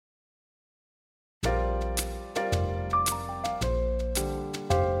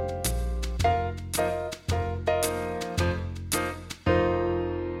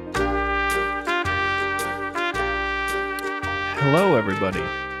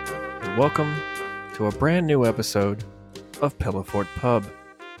everybody, and welcome to a brand new episode of Pillowfort Pub.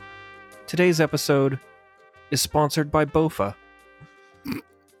 Today's episode is sponsored by Bofa.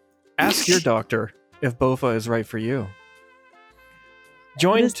 Ask your doctor if Bofa is right for you.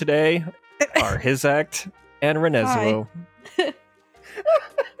 Joined today are Hizact and Renezuo.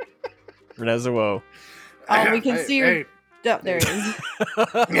 Renezuo. Oh, we can see your... Oh, there it is.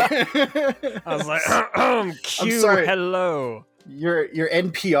 I was like, cue, hello. Your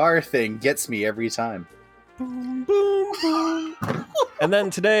NPR thing gets me every time. Boom, boom, boom. And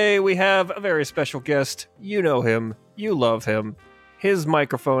then today we have a very special guest. You know him. You love him. His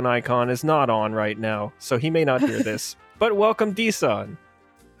microphone icon is not on right now, so he may not hear this. But welcome, D-Son.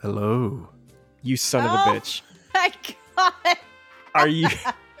 Hello. You son of a bitch. My God. Are you...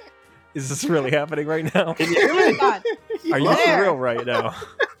 Is this really happening right now? Can you hear me? God. Are you for real right now?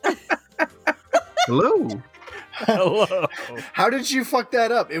 Hello. Hello. How did you fuck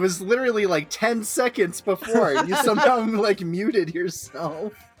that up? It was literally like 10 seconds before. You somehow like muted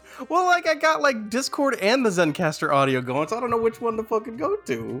yourself. Well, like I got like Discord and the Zencaster audio going, so I don't know which one to fucking go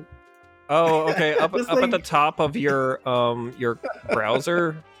to. Oh, okay. Up This at thing- the top of your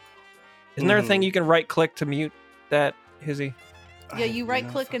browser, isn't there a thing you can right click to mute that, Hizzy? Yeah, you right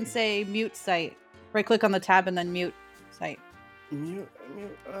click and say mute site. Right click on the tab and then mute site. Mute.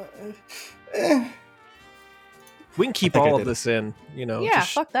 We can keep I think I all did of this in, you know. Yeah,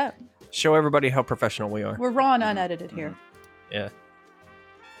 just fuck that. show everybody how professional we are. We're raw and unedited here. Yeah.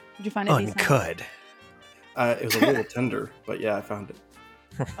 Did you find it? decent? Uncut. It was a little tender, but yeah, I found it.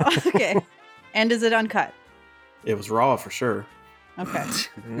 Okay. And is it uncut? It was raw for sure. Okay.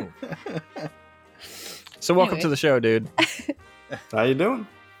 So welcome Anyway. to the show, dude. How you doing?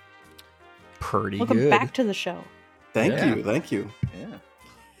 Pretty Welcome good. back to the show. Thank Yeah. you. Yeah.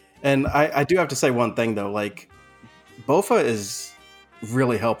 And I do have to say one thing though, like Bofa is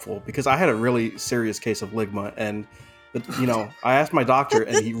really helpful because I had a really serious case of ligma, and you know I asked my doctor,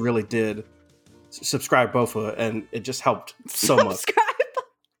 and he really did subscribe Bofa, and it just helped so much. Subscribe.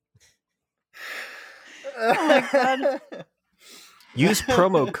 Oh my God. Use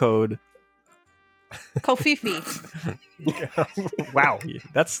promo code. Kofifi. Wow,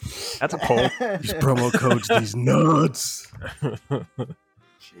 that's a poll. These promo codes, these nuts.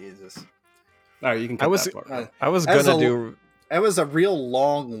 Jesus. All right, you can cut I was that part. I was As gonna a- do. That was a real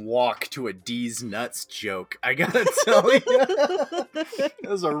long walk to a D's nuts joke. I gotta tell you. It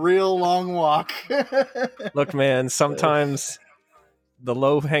was a real long walk. Look, man. Sometimes the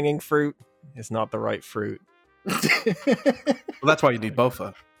low hanging fruit is not the right fruit. Well, that's why you need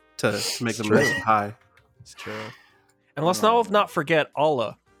Bofa to make them true. nice and high. It's true. And let's not forget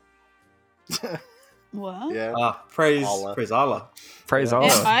Allah. What? Yeah. Praise Allah. Allah. Praise Yeah.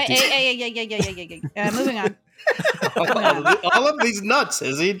 Allah. Yeah, moving on. All of these nuts,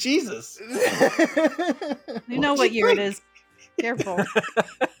 Izzy. Jesus. You know what year it is. Careful.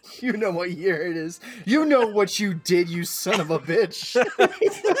 You know what year it is. You know what you did, you son of a bitch.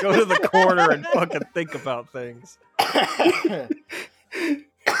 Go to the corner and fucking think about things.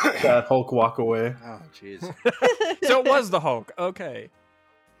 That Hulk walk away. Oh, jeez. So it was the Hulk. Okay.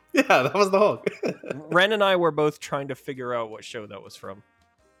 Yeah, that was the Hulk. Ren and I were both trying to figure out what show that was from.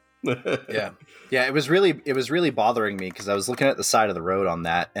 Yeah. Yeah, it was really bothering me because I was looking at the side of the road on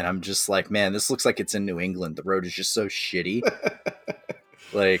that, and I'm just like, man, this looks like it's in New England. The road is just so shitty.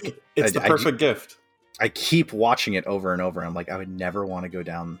 Like, It's the perfect gift. I keep watching it over and over. I'm like, I would never want to go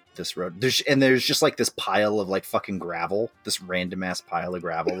down this road. There's just like this pile of like fucking gravel, this random ass pile of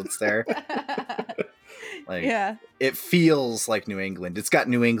gravel that's there. Like, Yeah. it feels like New England. It's got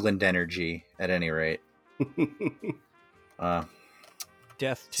New England energy at any rate.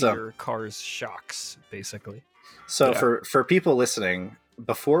 Death to So- your car's shocks, basically. So Yeah. for people listening,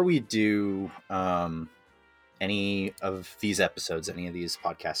 before we do any of these episodes, any of these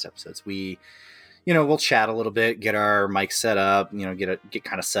podcast episodes, we'll chat a little bit, get our mic set up, get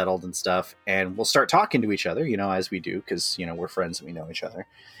kind of settled and stuff, and we'll start talking to each other, as we do, because we're friends and we know each other,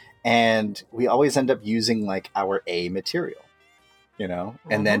 and we always end up using like our A material,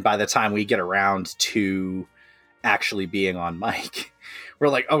 and then by the time we get around to actually being on mic, we're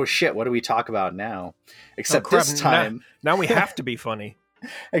like, oh shit, what do we talk about now? Except crap, this time. Now we have to be funny.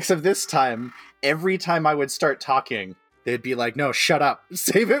 Except this time, every time I would start talking, they'd be like, no, shut up.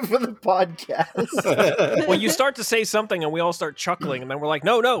 Save it for the podcast. Well, you start to say something and we all start chuckling, and then we're like,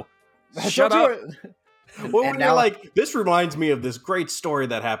 no, Don't shut do up. it. Well, And when now- you're like, this reminds me of this great story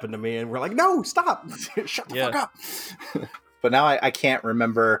that happened to me, and we're like, no, stop. Shut the Yeah. fuck up. But now I can't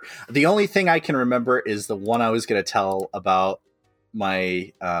remember. The only thing I can remember is the one I was going to tell about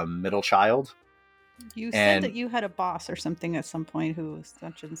my middle child. You And- said that you had a boss or something at some point who was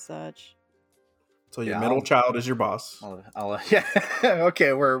such and such. So your Yeah, middle I'll- child is your boss. Yeah.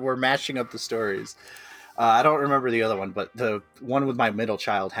 Okay, we're mashing up the stories. I don't remember the other one, but the one with my middle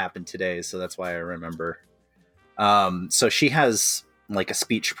child happened today, so that's why I remember. So she has like a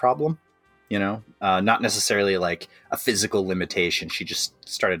speech problem, not necessarily like a physical limitation. She just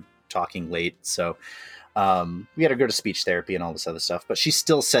started talking late, so we had to go to speech therapy and all this other stuff. But she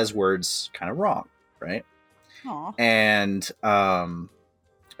still says words kind of wrong, right? Aw. And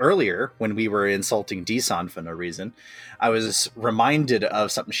earlier, when we were insulting Deesan for no reason, I was reminded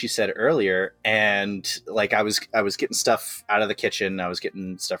of something she said earlier, and like I was getting stuff out of the kitchen, I was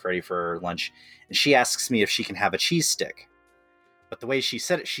getting stuff ready for lunch, and she asks me if she can have a cheese stick. But the way she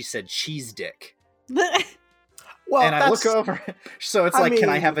said it, she said cheese dick. Well, And I look over, so it's I like, can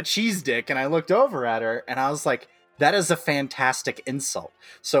I mean- have a cheese dick? And I looked over at her, and I was like, that is a fantastic insult.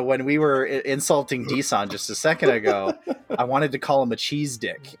 So when we were insulting Deesan just a second ago, I wanted to call him a cheese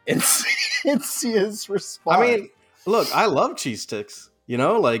dick and see his response. I mean, look, I love cheese sticks.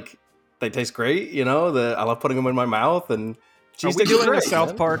 Like they taste great. I love putting them in my mouth, and Are cheese we sticks are doing a great, South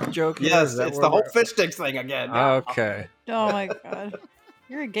man. Park joke? here? Yes, Is that it's where the whole we're- fish sticks thing again. Okay. Oh my god.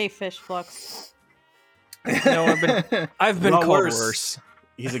 You're a gay fish, Flux. No, I've been Not called worse. worse.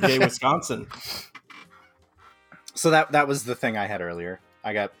 He's a gay Wisconsin. So that was the thing I had earlier.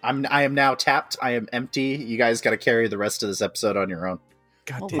 I am now tapped. I am empty. You guys got to carry the rest of this episode on your own.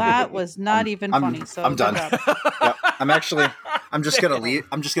 God Well, damn that was not even I'm- funny. So I'm good done. job. Yep. I'm just gonna leave.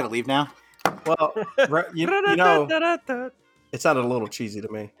 I'm just gonna leave now. Well, you know, it sounded a little cheesy to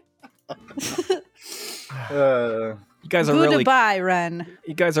me. You guys are really Goodbye, Ren.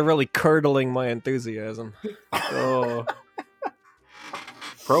 you guys are really curdling my enthusiasm. Oh,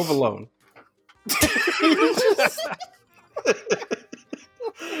 provolone.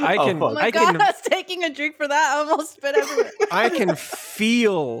 I Oh, can fuck. Oh my I god, can I was taking a drink for that. I almost spit everywhere. I can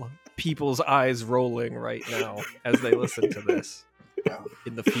feel people's eyes rolling right now as they listen to this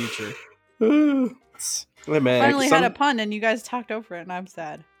in the future. Hey, man, Finally had a pun and you guys talked over it and I'm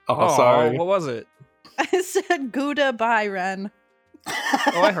sad. Oh, sorry. What was it? I said Gouda bye, Ren.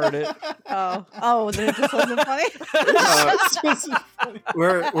 Oh, I heard it. Oh, then it just wasn't funny.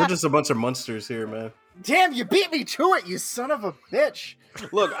 We're just a bunch of monsters here, man. Damn, you beat me to it, you son of a bitch.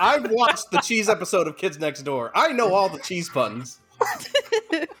 Look, I've watched the cheese episode of Kids Next Door. I know all the cheese puns.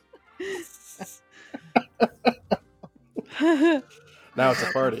 Now it's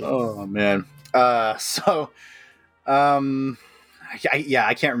a party. Oh man. I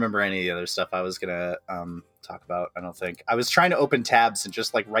can't remember any of the other stuff I was gonna talk about. I don't think I was trying to open tabs and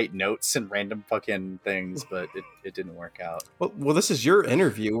just like write notes and random fucking things, but it didn't work out. Well, this is your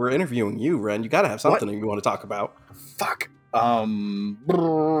interview. We're interviewing you, Ren. You got to have something you want to talk about. Fuck.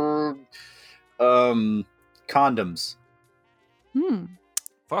 Condoms.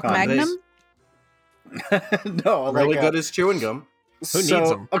 Fuck Magnum? No, Really like, good as chewing gum. Who needs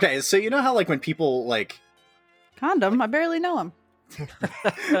them? Okay, so you know how like when people like Condom? I barely know him.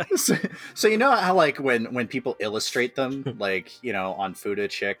 so you know how like when people illustrate them like on Fuda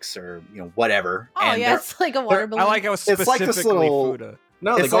chicks or whatever. Oh, and yeah, they're- it's like a water I balloon. like how It's like specifically this little- Fuda.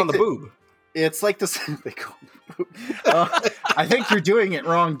 No, they It's go like on the the- boob. It's like this. They call it I think you're doing it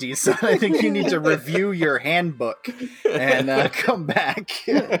wrong, Deesan. I think you need to review your handbook and come back.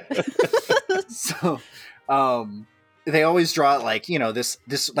 So, they always draw like this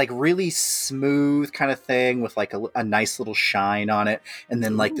like really smooth kind of thing with like a nice little shine on it, and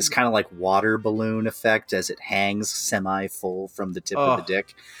then like this kind of like water balloon effect as it hangs semi full from the tip of the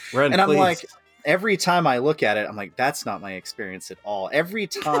dick. Ren, And I'm please. like, every time I look at it, I'm like, that's not my experience at all. Every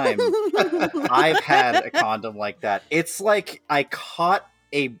time I've had a condom like that, it's like I caught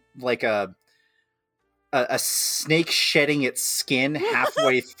a snake shedding its skin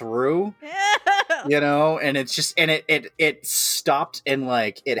halfway through, and it's just it stopped and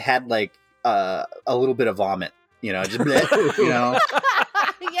like it had like a little bit of vomit, just bleh, yeah.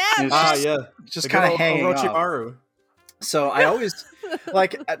 It's yeah. just The kind good of hanging old off. Orochimaru. So I always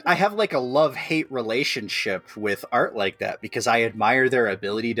like I have like a love-hate relationship with art like that because I admire their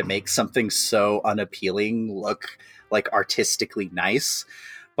ability to make something so unappealing look like artistically nice,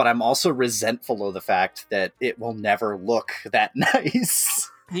 but I'm also resentful of the fact that it will never look that nice.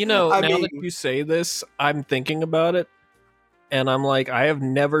 Now I that mean- you say this, I'm thinking about it, and I'm like, I have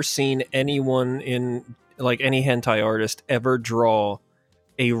never seen anyone in like any hentai artist ever draw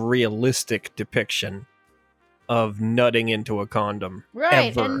a realistic depiction of nutting into a condom.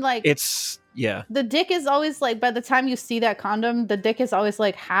 Right, ever. and like It's the dick is always like by the time you see that condom, the dick is always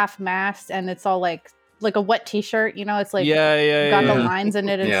like half masked and it's all like a wet t-shirt, it's like yeah. got the lines in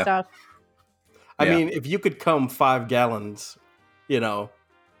it and Yeah. stuff. I Yeah. mean, if you could come 5 gallons, you'd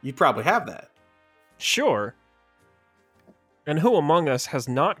probably have that. Sure. And who among us has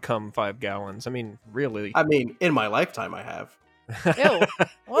not come 5 gallons? I mean, really. I mean, in my lifetime, I have. Ew.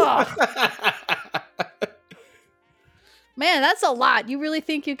 Ugh. Man, that's a lot. You really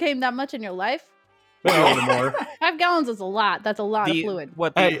think you came that much in your life? Maybe a little more. 5 gallons is a lot. That's a lot of fluid.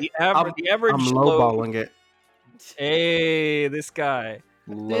 What Hey, the average I'm load? lowballing it. Hey, this guy.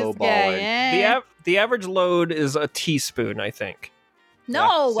 Low This guy, balling. eh? The average load is a teaspoon, I think.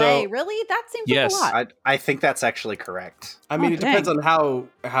 No Yeah, way. so- Really? That seems Yes. like a lot. I think that's actually correct. I mean, Oh, it depends dang. on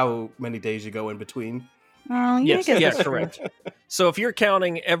how many days you go in between. Oh, Yes, guess yes, that's correct. true. So if you're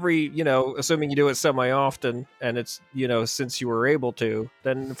counting every, assuming you do it semi-often, and it's, since you were able to,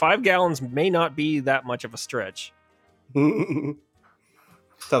 then 5 gallons may not be that much of a stretch. Tell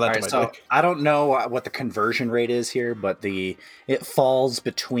that All to right, my so dick. I don't know what the conversion rate is here, but it falls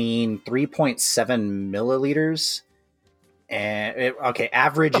between 3.7 milliliters and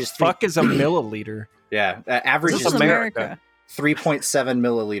average What the is fuck is a milliliter? average This is is America. America. 3.7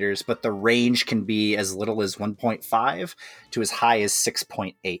 milliliters, but the range can be as little as 1.5 to as high as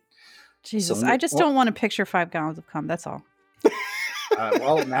 6.8. Jesus, So, I just don't want to picture 5 gallons of cum. That's all.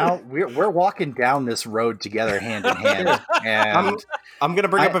 Well, now we're walking down this road together, hand in hand, and I'm gonna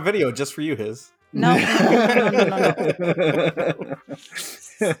bring up a video just for you, Hiz. No.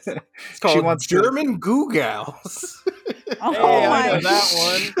 It's called She wants to- German Goo Gals. Oh Hey, I my! know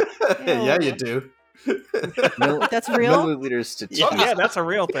that one. Yeah, you do. That's real? milliliters to Oh, teaspoon. yeah, that's a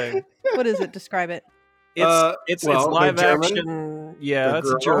real thing. What is it? Describe it. It's well, live they're German. action. Yeah, They're it's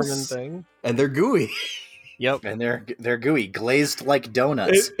a girls. German thing. And they're gooey. Yep. And they're gooey, glazed like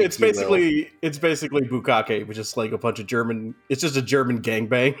donuts. It's if you will. basically bukkake, which is like a bunch of German. It's just a German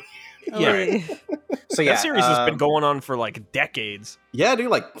gangbang. Yeah. Oy. So yeah, That series has been going on for like decades. Yeah, dude,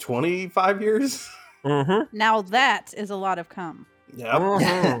 like 25 years. Mm-hmm. Now that is a lot of cum. Yeah,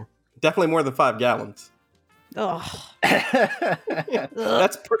 Mhm. definitely more than 5 gallons. Ugh.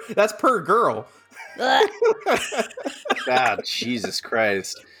 That's per girl. Ugh. God, Jesus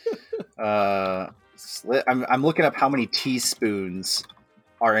Christ. I'm looking up how many teaspoons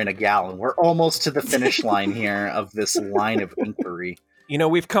are in a gallon. We're almost to the finish line here of this line of inquiry.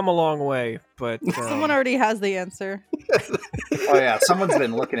 We've come a long way, but Someone already has the answer. Oh yeah, someone's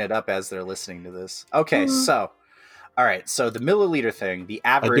been looking it up as they're listening to this. Okay, so all right, so the milliliter thing, the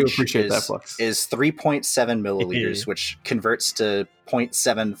I do average appreciate that, Flux. is 3.7 milliliters, which converts to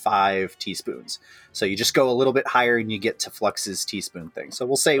 0.75 teaspoons. So you just go a little bit higher and you get to Flux's teaspoon thing. So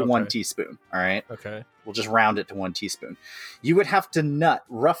we'll say 1 Okay. teaspoon, all right? okay. We'll just round it to 1 teaspoon. You would have to nut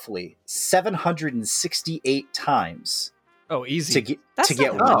roughly 768 times Oh, easy. to get That's to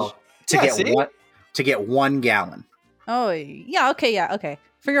get not one much. to get 1 gallon. Oh, yeah. Okay.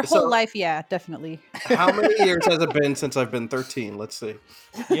 For your whole So- life, yeah, definitely. How many years has it been since I've been 13? Let's see.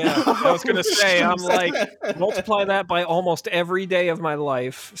 Yeah, I was gonna say, I'm like, multiply that by almost every day of my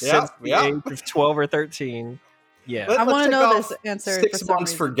life Yeah, since the yeah. age of 12 or 13. Yeah. Let's I want to take know off this answer. 6 for some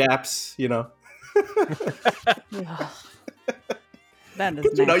months for reason. gaps, Ugh. That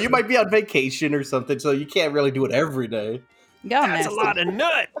is You nasty. might be on vacation or something, so you can't really do it every day. Y'all That's a nasty. lot of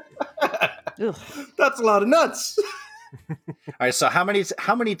nut. Ugh. That's a lot of nuts. All right, so how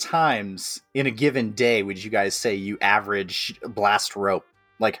many times in a given day would you guys say you average blast rope?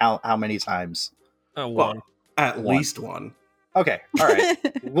 Like how many times? One. At One. least one. Okay, all right.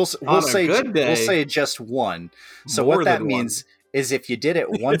 We'll On a say good day, we'll say just one. So more what that than means is if you did it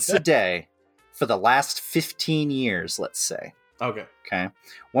once a day for the last 15 years, let's say. Okay. Okay.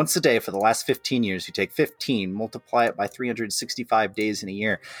 Once a day for the last 15 years, you take 15, multiply it by 365 days in a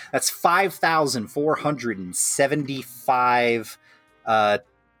year. That's 5,475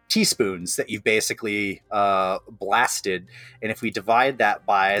 teaspoons that you've basically blasted. And if we divide that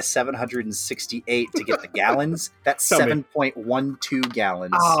by 768 to get the gallons, that's Tell me. 7.12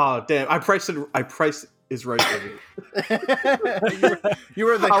 gallons. Oh damn! I priced is right over here. You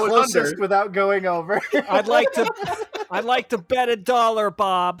were the I was closest under. without going over. I'd like to bet $1,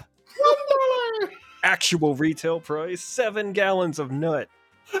 Bob. Actual retail price, 7 gallons of nut.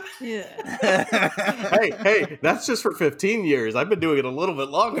 Yeah. hey, that's just for 15 years. I've been doing it a little bit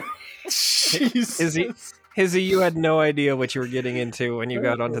longer. Hizzy, you had no idea what you were getting into when you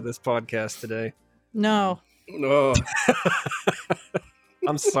got onto this podcast today. No. No.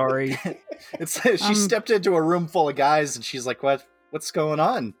 I'm sorry. She stepped into a room full of guys and she's like, what's going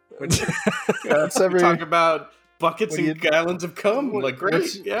on? What's We every, talk about buckets What do and gallons of cum. Like, great.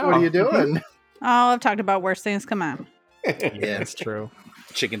 what's- Yeah. What are you doing? Oh, I've talked about worse things. Come on. Yeah, That's true.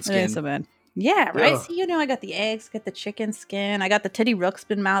 chicken It ain't skin. so bad. Yeah, right? Yeah. See, I got the eggs, got the chicken skin. I got the titty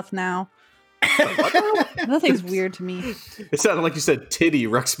ruxpin mouth now. Nothing's weird to me. It sounded like you said titty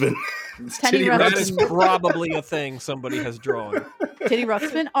Ruxpin. Teddy That is Ruxpin. probably a thing somebody has drawn. Titty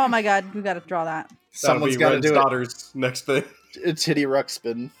Ruxpin. Oh my god, we got to draw that. Someone's got got to do daughter's next thing. it. Titty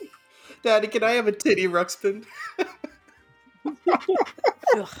Ruxpin. Daddy, can I have a titty Ruxpin?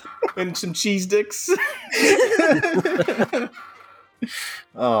 Ugh. And some cheese dicks.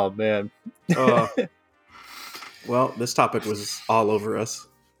 Oh man. Well, this topic was all over us.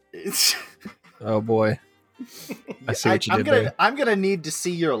 Oh boy. I see what you did there. I'm gonna need to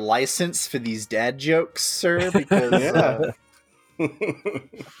see your license for these dad jokes, sir, because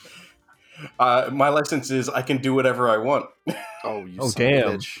My license is I can do whatever I want. oh, you Oh, son of a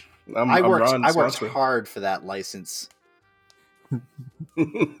damn. bitch. I'm I worked sponsored. hard for that license.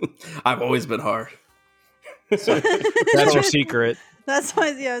 I've always been hard. That's your secret. That's why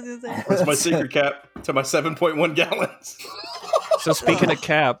I was gonna say. That's my secret cap to my 7.1 gallons. So speaking of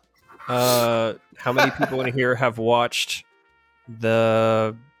Cap, how many people in here have watched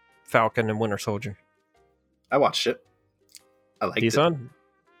the Falcon and Winter Soldier? I watched it. I liked He's it. on.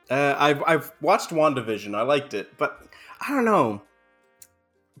 I've watched WandaVision. I liked it, but I don't know.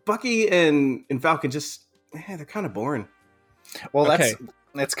 Bucky and Falcon just they're kind of boring. Well, Okay.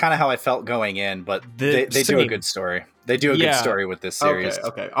 that's kind of how I felt going in, but The they do a same. good story. They do a good Yeah. story with this series.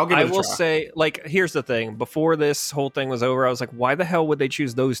 Okay. I'll give I it a will try. say, like, here's the thing. Before this whole thing was over, I was like, why the hell would they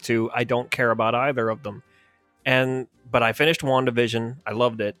choose those two? I don't care about either of them. But I finished WandaVision. I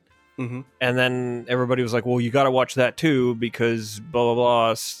loved it. Mhm. And then everybody was like, well, you got to watch that too because blah, blah,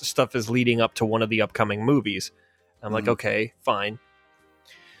 blah. Stuff is leading up to one of the upcoming movies. I'm like, Mhm. okay, fine.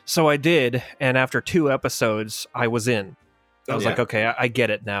 So I did. And after 2 episodes, I was in. I was Yeah. like, okay, I get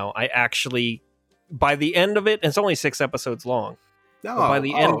it now. I actually, by the end of it, and it's only 6 episodes long. No, by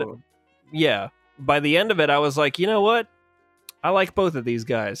the end- Yeah. By the end of it, I was like, you know what? I like both of these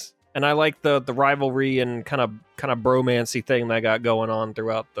guys. And I like the rivalry and kind of bromancy thing that got going on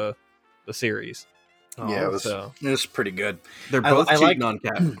throughout the series. Yeah, it was, So it was pretty good. they're I- both I cheating like- on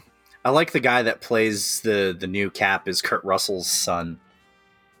Cap. I like the guy that plays the new Cap is Kurt Russell's son.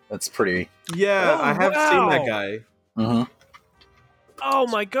 That's pretty. Yeah, Oh, I have seen that wow. guy. Mm-hmm. oh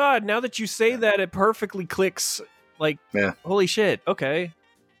my god, now that you say that, it perfectly clicks. Like, Yeah. holy shit, okay.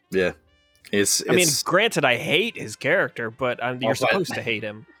 Yeah, I mean, granted, I hate his character, but you're but- supposed to hate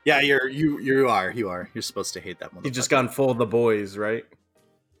him. yeah, you are. You're supposed to hate that motherfucker. He's just gone full of the boys, right?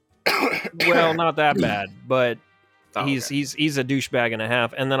 Well, not that bad, but Oh, he's okay. he's a douchebag and a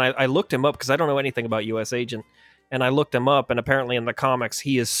half. And then I looked him up because I don't know anything about U.S. Agent, and I looked him up, and apparently in the comics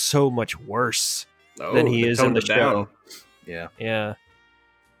he is so much worse than he they is in toned the it down. show. Yeah, Yeah,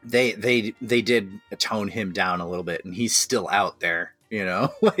 they did tone him down a little bit, and he's still out there. You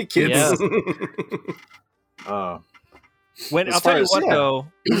know, like Yeah. it's. Oh. when As I'll tell far you as- what yeah. though,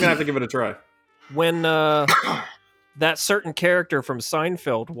 I'm gonna have to give it a try. when that certain character from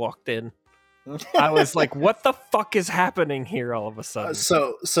Seinfeld walked in, I was like, what the fuck is happening here all of a sudden?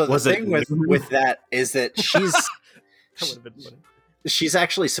 So the Was it thing with Newman? that is that she's That would have been funny. she's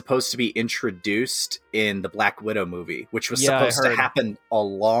actually supposed to be introduced in the Black Widow movie, which was Yeah, I supposed to heard. happen a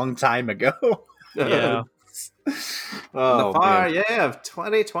long time ago. Yeah, Oh the far man. yeah of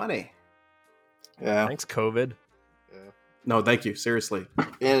 2020. Yeah. thanks COVID. No, thank you. Seriously,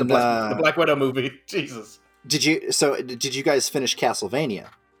 And the Black Widow movie. Jesus. did you guys finish Castlevania?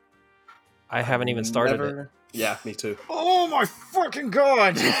 I haven't even started it. Never- Yeah, me too. Oh my fucking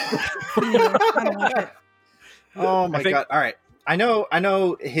god! I don't watch it. Oh my I think- god! All right, I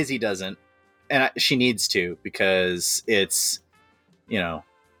know Hizzy doesn't, and she needs to because it's, you know,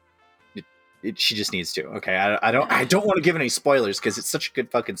 she just needs to. Okay, I don't want to give any spoilers because it's such a good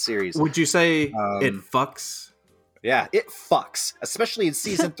fucking series. Would you say it fucks? Yeah, it fucks, especially in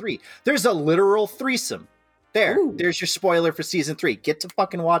season 3. There's a literal threesome. Ooh. There's your spoiler for season 3. Get to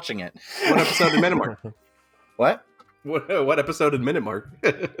fucking watching it. What episode in minute mark? What? What episode in minute mark?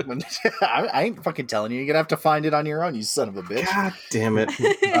 I ain't fucking telling you. You're gonna have to find it on your own, you son of a bitch. God damn it!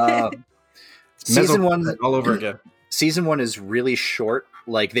 Season Meso- 1 all over again. Season 1 is really short.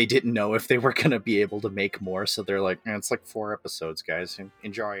 Like, they didn't know if they were gonna be able to make more, so they're like, it's like 4 episodes, guys.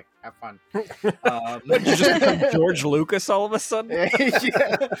 Enjoy, have fun. What, you just become George Lucas all of a sudden?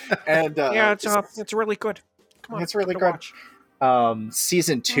 yeah. And Yeah, it's really good. Come on, it's really go good. watch.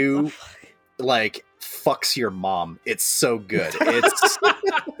 Season 2, like, fucks your mom. It's so good.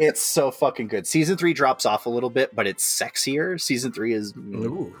 It's so fucking good. Season 3 drops off a little bit, but it's sexier. Season 3 is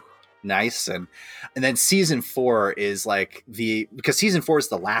Ooh. nice, and then season 4 is like because season 4 is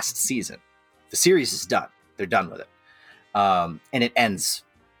the last season. The series is done. They're done with it. And it ends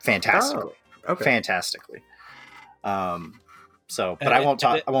fantastically. Oh, okay. Fantastically. So, but I won't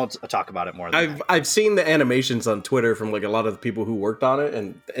talk about it more than that. I've seen the animations on Twitter from like a lot of the people who worked on it,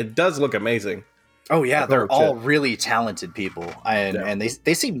 and it does look amazing. Oh yeah, they're all really talented people, and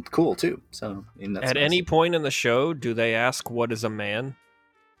they seem cool too. So at any point in the show, do they ask what is a man?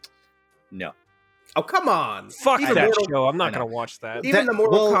 No. Oh come on! Fuck that show! I'm not gonna watch that. Even the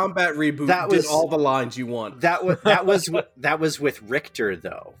Mortal Kombat reboot did all the lines you want. That was with Richter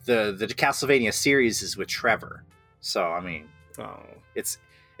though. The Castlevania series is with Trevor. So I mean, it's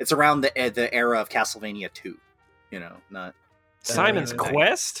around the era of Castlevania 2. You know, not Simon's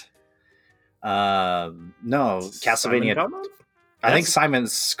Quest. No, Castlevania. I think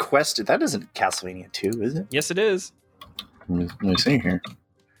Simon's Quest. That isn't Castlevania 2, is it? Yes, it is. Let me see here.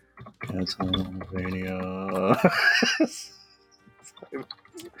 Castlevania.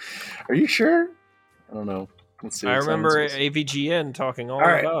 Are you sure? I don't know. Let's see. I remember AVGN talking all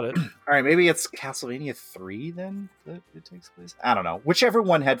about it. All right, maybe it's Castlevania 3 then that it takes place. I don't know. Whichever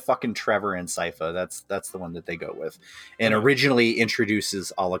one had fucking Trevor and Sypha, that's the one that they go with. And originally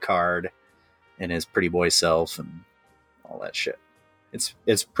introduces Alucard and his pretty boy self and all that shit.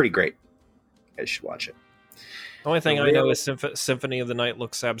 It's pretty great. You guys should watch it. The only thing I know is Symphony of the Night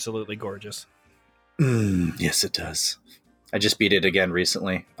looks absolutely gorgeous. Yes, it does. I just beat it again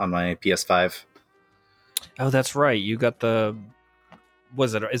recently on my PS5. Oh, that's right. You got the...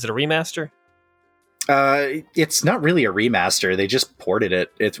 Is it a remaster? It's not really a remaster. They just ported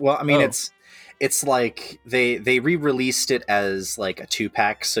it. It's like they re-released it as like a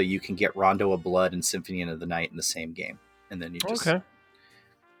 2-pack so you can get Rondo of Blood and Symphony of the Night in the same game. And then you just... Okay.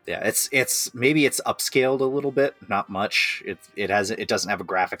 Yeah, it's maybe it's upscaled a little bit, not much. It doesn't have a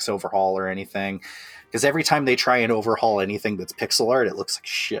graphics overhaul or anything, because every time they try and overhaul anything that's pixel art, it looks like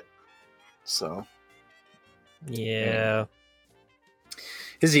shit. So, yeah.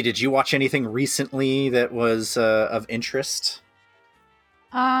 Izzy, did you watch anything recently that was of interest?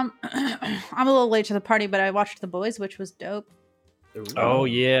 I'm a little late to the party, but I watched The Boys, which was dope. Oh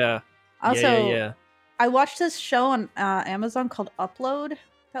yeah. Also, yeah. I watched this show on Amazon called Upload.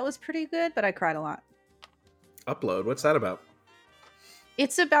 That was pretty good, but I cried a lot. Upload? What's that about?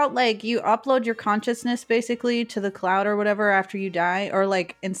 It's about like you upload your consciousness basically to the cloud or whatever after you die, or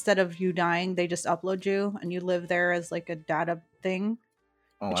like instead of you dying, they just upload you and you live there as like a data thing.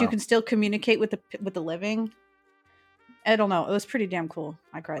 But you can still communicate with the living. I don't know. It was pretty damn cool.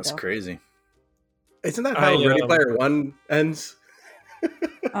 I cried. That's crazy. Isn't that how Ready Player One ends?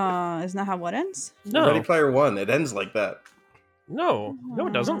 Isn't that how what ends? No. Ready Player One. It ends like that. No,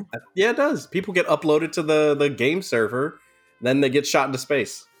 it doesn't. Yeah, it does. People get uploaded to the game server, then they get shot into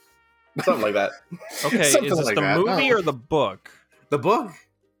space. Something like that. Okay, is this like the movie or the book? The book.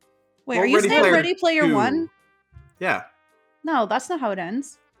 Wait, are you saying Ready Player One? Yeah. No, that's not how it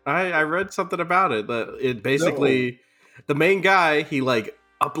ends. I read something about it. That it basically the main guy, he like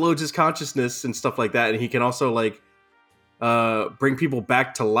uploads his consciousness and stuff like that, and he can also like bring people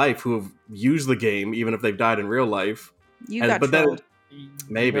back to life who have used the game, even if they've died in real life. Then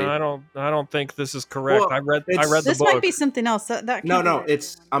maybe no, I don't think this is correct. Well, I read the book. This might be something else.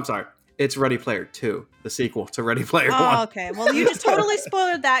 I'm sorry. It's Ready Player 2, the sequel to Ready Player 1. Oh, okay. Well, you just totally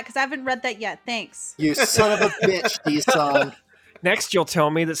spoiled that because I haven't read that yet. Thanks. You son of a bitch, D-Song. Next, you'll tell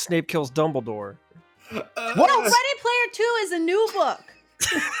me that Snape kills Dumbledore. What? No, Ready Player 2 is a new book.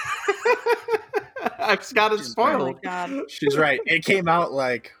 I just got it spoiled. Oh my God. She's right. It came out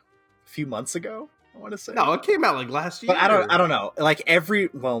like a few months ago. I want to say. No, it came out like last year. But I don't know. Like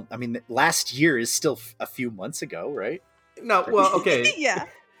last year is still a few months ago, right? No, well, okay. Yeah.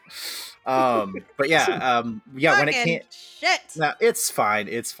 But yeah, when it came, shit. No, it's fine.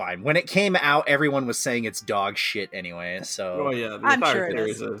 When it came out, everyone was saying it's dog shit anyway. So, oh yeah, I'm sure it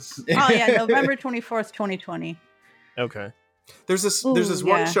is. Oh yeah, November 24th, 2020. Okay. There's this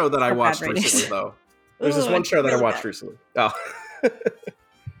one show that I watched recently though. There's this one show that I watched recently. Oh. I'll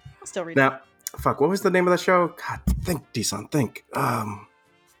still read now. Fuck, what was the name of that show? God, think, D-Son, think.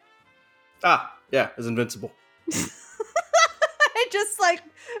 It's Invincible. I just like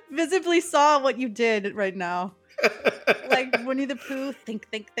visibly saw what you did right now. Like Winnie the Pooh, think.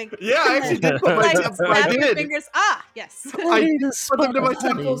 Yeah, I actually did put my snap your fingers. Ah, yes. I put them to my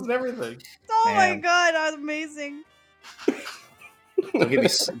temples and everything. Oh my God, that was amazing.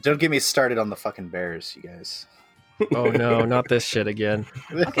 Don't get me started on the fucking bears, you guys. Oh no, not this shit again.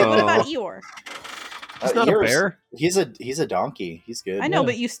 Okay, what about Eeyore? He's not a bear. He's a donkey. He's good. I know,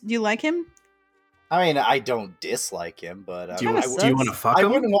 but you like him? I mean, I don't dislike him, but do you want to fuck him?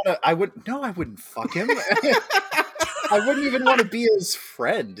 I wouldn't fuck him. I wouldn't even want to be his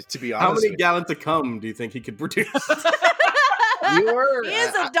friend, to be honest. How many gallons of cum do you think he could produce? Eeyore, He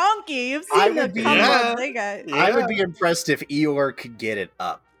is a donkey. You've I seen the would be- come Yeah. on thing. I would be impressed if Eeyore could get it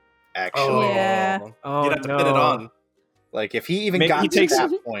up. Actually, Oh, Yeah. Oh, you'd have to pin it no. on. like if he even Maybe got he to takes-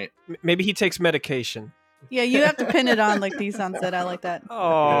 that point. Maybe he takes medication. Yeah, you have to pin it on like D-Son said. I like that.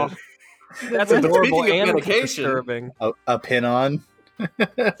 Oh, that's Speaking of adorable and medication. disturbing. A pin on.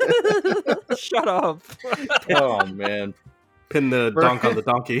 Shut up. Oh man, Pin the donk on the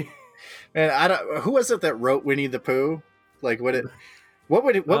donkey. man! I don't. Who was it that wrote Winnie the Pooh? Like, what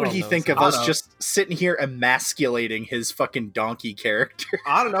would he don't think know. of I us don't know. just sitting here emasculating his fucking donkey character?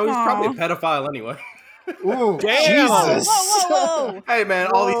 I don't know. He's probably a Aw. pedophile anyway. Ooh, Damn. Jesus! Whoa, whoa, Hey man,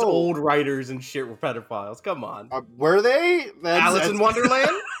 all these Whoa. old writers and shit were pedophiles. Come on. Were they? Alice in Wonderland?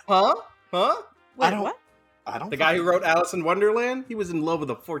 Huh? whoa. I Wait, don't- what? I don't. The guy who wrote Alice in Wonderland? He was in love with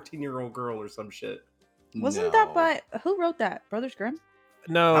a 14-year-old girl or some shit. Wasn't that by who wrote that? Brothers Grimm?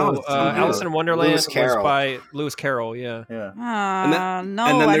 No, Oh, it's Alice in Wonderland Lewis was Carroll. by Lewis Carroll. Yeah. Yeah. No, and then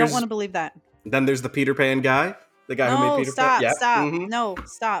I don't there's- want to believe that. Then there's the Peter Pan guy. The guy who No, made Peter stop, Pan. Yep. stop. Mhm. No,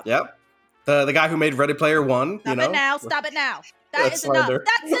 stop. Yep. The guy who made Ready Player One. Stop you know? it now. Stop it now. That That's is enough. slander.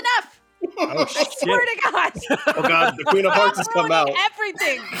 That's enough. Oh, I swear to God. Oh god, the Queen of Hearts has come out. Ruining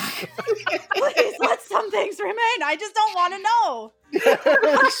everything. Please let some things remain. I just don't want to know.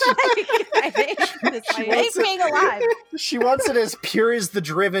 I hate this. I hate wants it- being alive. She wants it as pure as the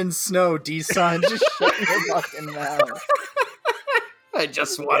driven snow, D-Son. Just shut your fucking mouth. I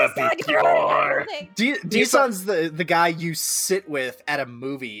just want to Like, be you're ruining pure. everything. D-Son's the guy you sit with at a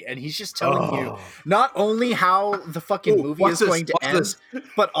movie, and he's just telling you Oh. not only how the fucking Ooh, movie what's is this? going to What's end, this?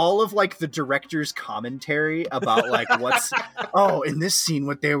 but all of like the director's commentary about like what's in this scene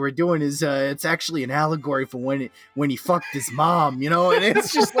what they were doing is it's actually an allegory for when he fucked his mom, you know, and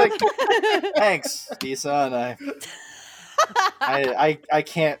it's just like thanks, D-Son. I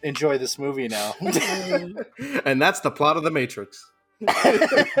can't enjoy this movie now. And that's the plot of The Matrix.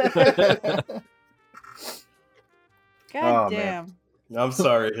 God Oh, damn. I'm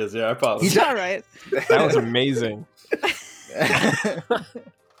sorry, Hizzy. I apologize. It's all right. That was amazing.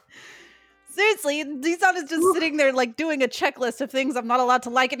 Seriously, D-Son is just sitting there like doing a checklist of things I'm not allowed to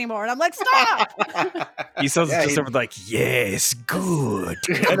like anymore, and I'm like, stop! He says Yeah, just he- over like, yes, good.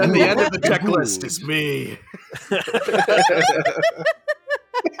 And then the end of the checklist is me.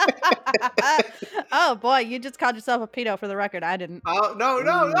 Oh boy, you just called yourself a pedo for the record. I didn't. Oh, no,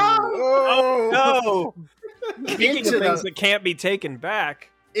 no, no. Oh no! Speaking Into of things the- that can't be taken back.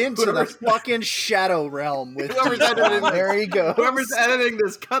 into the Whoever's- fucking shadow realm with Whoever's D-Son. editing this- There he goes. Whoever's editing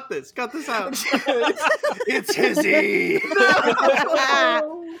this, cut this out. It's Hizzy.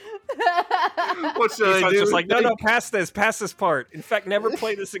 What should I He's do? just like, no, pass this part. In fact, never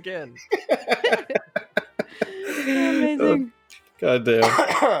play this again. Amazing. God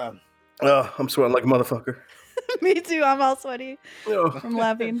damn. Oh, I'm sweating like a motherfucker. Me too. I'm all sweaty Oh, from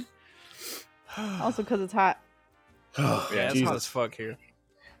laughing. Also, because it's hot. oh, Yeah, it's Jesus. hot as fuck here.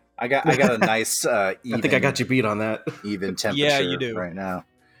 I got a nice even, I think I got you beat on that. even temperature Yeah, you do. right now.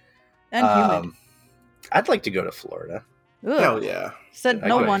 And humid. I'd like to go to Florida. Ugh. Hell yeah. Said I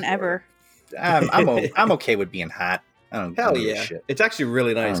no go one for ever. I'm okay with being hot. I don't Hell give a yeah. shit. It's actually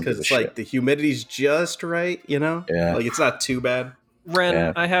really I nice don't because give a it's like shit. the humidity's just right, you know? Yeah. Like it's not too bad. Ren,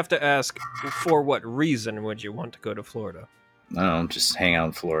 Yeah. I have to ask, for what reason would you want to go to Florida? I don't know, just hang out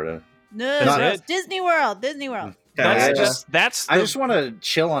in Florida. No, That's it's it? Disney World. Disney World. That's I just want to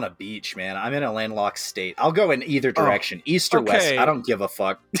chill on a beach, man. I'm in a landlocked state. I'll go in either direction, east or west. okay. I don't give a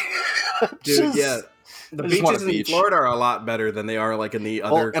fuck. Dude, yeah. The I just want a beaches in beach. Florida are a lot better than they are like in the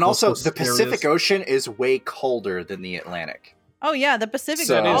Well, other and also, coastal the Pacific areas. Ocean is way colder than the Atlantic. Oh yeah, the Pacific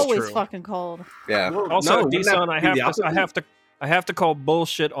So- is That is always true. fucking cold. Yeah. Well, also, no, wouldn't Deson, that be the opposite? I have to call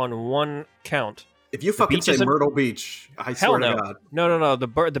bullshit on one count. If you fucking say beaches in- Myrtle Beach, I Hell swear no. to God. No.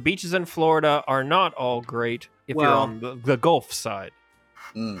 The beaches in Florida are not all great if you're Well- on the Gulf side.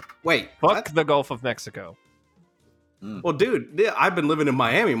 Mm. Wait. Fuck what? the Gulf of Mexico. Well, dude, yeah, I've been living in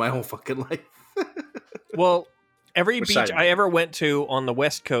Miami my whole fucking life. Well, every Which beach side? I ever went to on the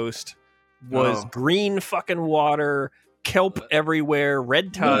West Coast was Oh. green fucking water, kelp everywhere,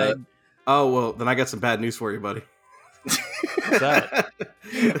 red tide. Oh, well, then I got some bad news for you, buddy. What's that?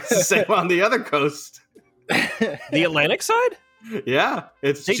 It's the same on the other coast. The Atlantic side? Yeah.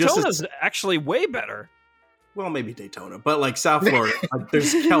 It's just Daytona's as, actually way better. well, maybe Daytona, but like South Florida, like,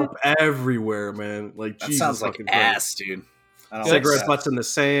 there's kelp everywhere, man. Like, That Jesus sounds like fucking Christ. ass, dude. I don't Cigarette like butts in the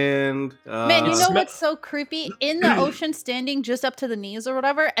sand. Man, you know Smell- what's so creepy? In the ocean, standing just up to the knees or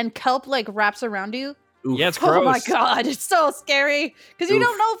whatever, and kelp like wraps around you. oof. Yeah, it's gross. Oh my god, it's so scary because you Oof.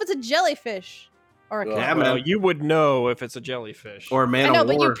 don't know if it's a jellyfish or a Ugh. kelp. Yeah, Well, man. you would know if it's a jellyfish. Or a man I know, of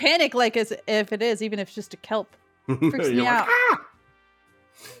but you war. panic like as if it is, even if it's just a kelp. Freaks You're me like, out. "Ah!"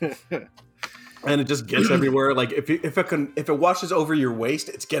 And it just gets everywhere. Like if it washes over your waist,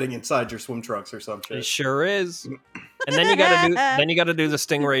 it's getting inside your swim trunks or some It shit. sure is. And then you gotta do the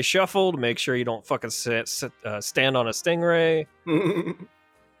stingray shuffle to make sure you don't fucking stand on a stingray.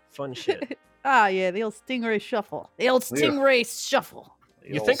 Fun shit. Ah, yeah, the old stingray shuffle. The old stingray shuffle.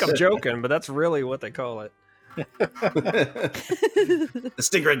 You think I'm joking, but that's really what they call it. The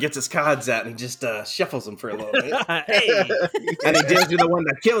stingray gets his cards out and he just shuffles them for a little bit. Hey. And he deals you the one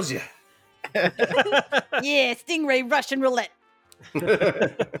that kills you. Yeah, stingray Russian roulette.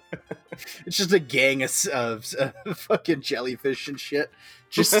 It's just a gang of fucking jellyfish and shit,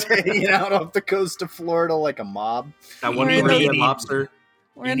 just hanging out off the coast of Florida like a mob. That one We're in Korean those- lobster.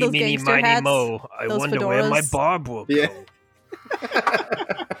 Wearing those gangster hats. I those wonder where my fedoras. bob will Yeah. go.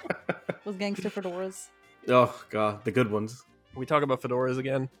 Those gangster fedoras. Oh god, the good ones. We talk about fedoras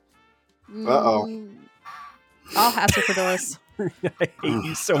again. Uh-oh. All hats are fedoras. I hate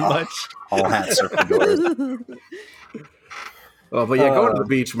you so much. All hats are fedoras. Oh, but yeah, going to the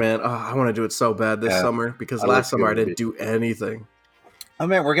beach, man. Oh, I want to do it so bad this summer because I like last summer I going to didn't do anything. Oh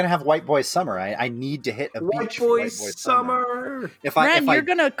man, we're gonna have White Boy Summer. I need to hit a beach for White Boy Summer. Ren, you're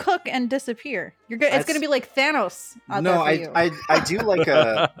gonna cook and disappear. It's That's- gonna be like Thanos. Out no, there for I you. I do like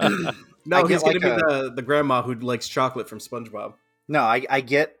a No, I he's get gonna like be the grandma who likes chocolate from SpongeBob. no, I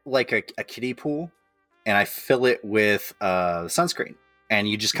get like a kiddie pool, and I fill it with sunscreen, and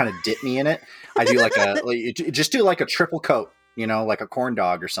you just kind of dip me in it. I do just do like a triple coat, like a corn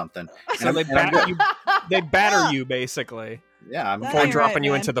dog or something. So And they I'm- and I'm batter good. you. They batter you basically Yeah, I'm That before ain't dropping right,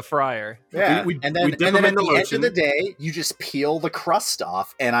 you man. into the fryer. Yeah, We and dip then them at in the the end lotion. of the day, you just peel the crust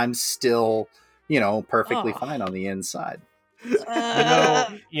off, and I'm still, perfectly Oh. fine on the inside.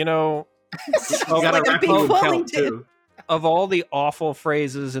 You know, You gotta like a wrap Beef them in kelp Wellington. too. of all the awful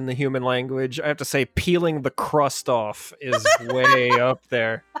phrases in the human language, I have to say peeling the crust off is way up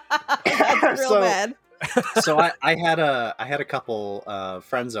there. That's real So- bad. So I had a couple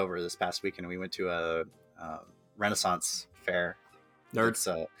friends over this past weekend, and we went to a Renaissance fair. Nerds.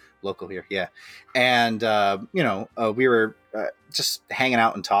 It's local here, yeah. And we were just hanging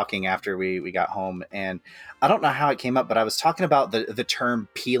out and talking after we got home, and I don't know how it came up, but I was talking about the term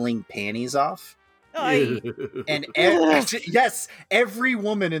peeling panties off. Oy. And yes, every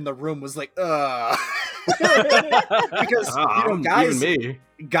woman in the room was like, ugh. Because guys, even me.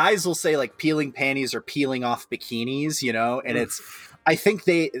 guys will say like peeling panties or peeling off bikinis, and it's, I think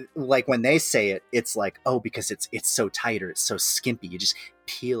they like when they say it, it's like, oh, because it's so tight or it's so skimpy, you just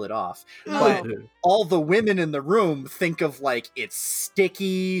peel it off. But all the women in the room think of like it's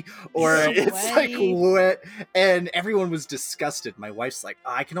sticky or it's like Sweaty. wet, and everyone was disgusted. My wife's like,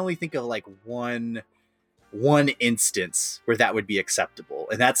 I can only think of like one instance where that would be acceptable,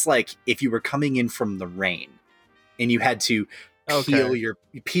 and that's like if you were coming in from the rain and you had to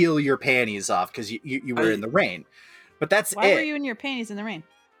peel your panties off because you were in the rain. But that's Why it. were you in your panties in the rain?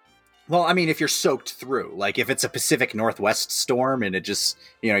 Well, I mean, if you're soaked through, like if it's a Pacific Northwest storm and it just,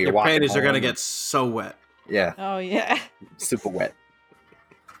 you're Your walking panties are home gonna and- get so wet. yeah, Oh yeah. super wet.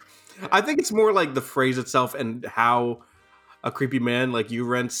 I think it's more like the phrase itself and how a creepy man like you,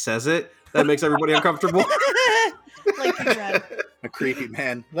 Ren, says it that makes everybody uncomfortable. Like you, Ren. A creepy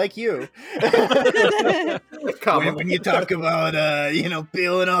man like you. Come when you talk about,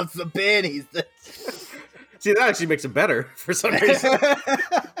 peeling off the panties. See, that actually makes it better for some reason.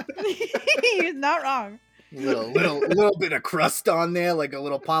 He's not wrong. little bit of crust on there, like a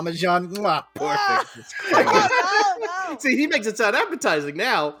little Parmesan. Mwah, perfect. Oh, no, See, he makes it sound appetizing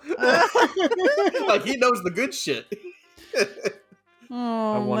now. Like he knows the good shit.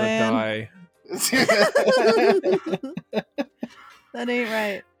 Oh, I want to man. die. That ain't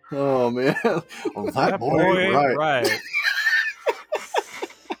right. Oh man, well, that boy, ain't right.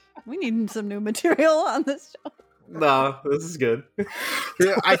 We need some new material on this show. No, this is good.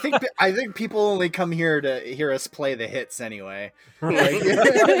 Yeah, I think people only come here to hear us play the hits anyway. Like,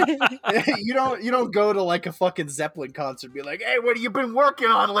 you don't go to like a fucking Zeppelin concert and be like, hey, what have you been working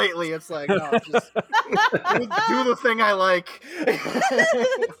on lately? It's like, no, just do the thing I like.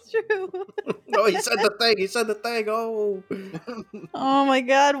 It's true. No, he said the thing. He said the thing. Oh. Oh my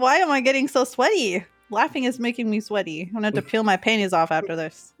god, why am I getting so sweaty? Laughing is making me sweaty. I'm gonna have to peel my panties off after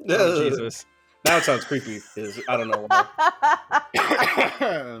this. Oh, Jesus. Now it sounds creepy. I don't know why.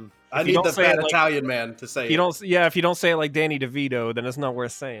 I you need don't the say bad it like- Italian man to say If you don't say it like Danny DeVito, then it's not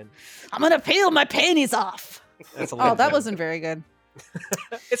worth saying. I'm gonna peel my panties off. That's a Oh, little that better. wasn't very good.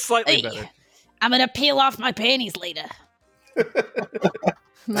 It's slightly Hey. better. I'm gonna peel off my panties later.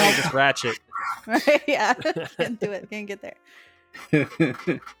 Now you just ratchet. Right? Yeah. Can't do it. Can't get there.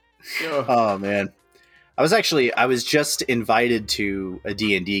 Oh man, I was just invited to a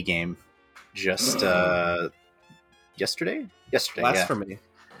D&D game just yesterday. Yeah. For me.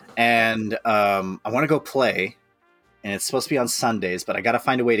 And I want to go play, and it's supposed to be on Sundays, but I got to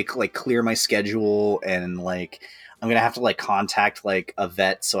find a way to like clear my schedule, and like I'm gonna have to like contact like a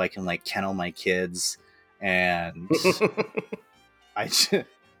vet so I can like kennel my kids, and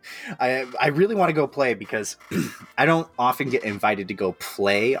I really want to go play because I don't often get invited to go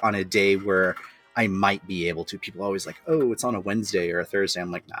play on a day where I might be able to. People are always like, oh, it's on a Wednesday or a Thursday.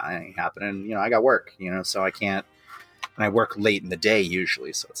 I'm like, nah, it ain't happening. You know, I got work, you know, so I can't. And I work late in the day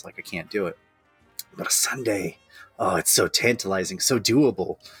usually, so it's like I can't do it. But a Sunday, oh, it's so tantalizing, so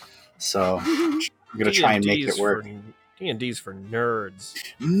doable. So I'm going to try and make it work. D&D's for nerds.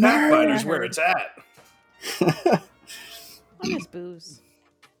 Pathfinder's where it's at. I miss booze.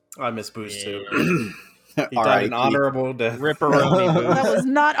 I miss Booze too. He All died right, an honorable death. Ripperoni booze. That was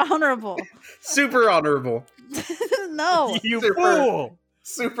not honorable. Super honorable. No. You Super. fool!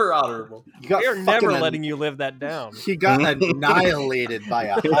 Super honorable. You got We're fucking never letting you live that down. He got annihilated by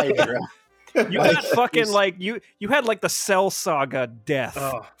a Hydra. You got fucking like you had like the Cell Saga death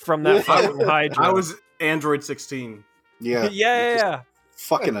Oh. from that fucking Hydra. I was Android 16. Yeah. yeah.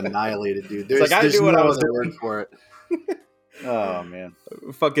 Fucking annihilated, dude. It's like, I there's knew what no I was other doing. word for it. Oh man.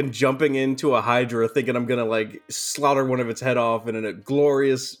 Fucking jumping into a Hydra thinking I'm gonna like slaughter one of its head off and in a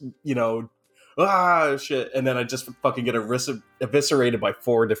glorious, you know, shit. And then I just fucking get eviscerated by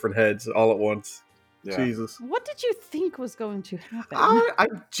 4 different heads all at once. Yeah. Jesus. What did you think was going to happen? I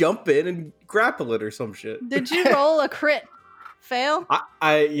jump in and grapple it or some shit. Did you roll a crit fail?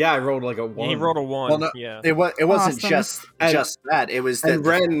 I rolled like a 1. He rolled a 1. Well, no, yeah. It wasn't Awesome. just that. It was that And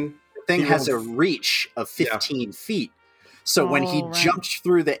Ren, the thing he has a rolled- reach of 15 feet. So when he right. jumped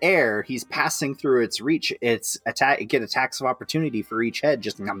through the air, he's passing through its reach. It's get attacks of opportunity for each head.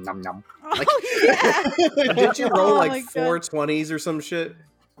 Just num num num. Like- Oh, yeah. did you roll Oh my like God. 4 20s or some shit?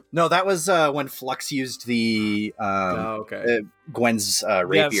 No, that was when Flux used the Okay. Gwen's Yeah,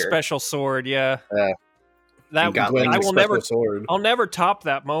 rapier. special sword, yeah. And That got, Gwen like, I with will special never sword. I'll never top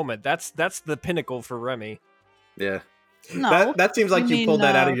that moment. That's the pinnacle for Remy. Yeah. No. That seems like You you mean, pulled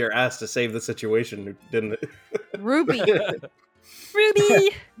that out of your ass to save the situation, didn't it? Ruby. Ruby.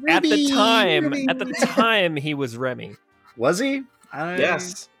 At the Ruby. time he was Remy. Was he?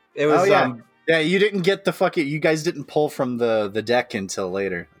 Yes. It was Oh, yeah. Yeah, you didn't get the fucking. You guys didn't pull from the deck until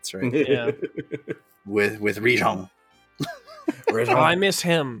later. That's right. Yeah. With Rijon. Oh, I miss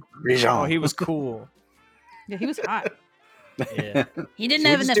him. Oh, Rijon. he was cool. Yeah, he was hot. Yeah. He didn't So we're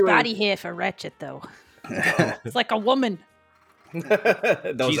have just enough doing- body hair for Ratchet, though. It's like a woman.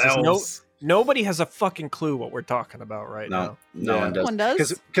 Those Jesus, elves. Nobody has a fucking clue what we're talking about right No, now. no Yeah. one No one does.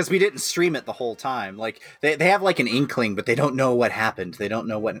 does. Because we didn't stream it the whole time. Like they have like an inkling, but they don't know what happened. They don't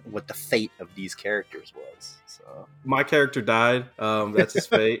know what the fate of these characters was. So My character died. That's his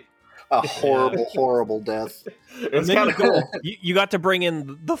fate. a horrible death. It's And then kind of cool. You got to bring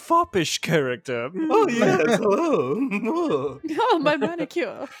in the foppish character. Oh yes. Hello. Oh, my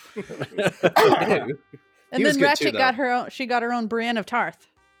manicure. And He was then good Ratchet too, got her own. She got her own brand of Tarth.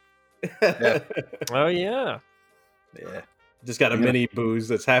 Oh yeah. Yeah. Just got a Yeah. mini booze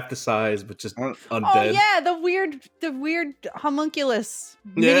that's half the size, but just Oh, undead. Oh yeah, the weird homunculus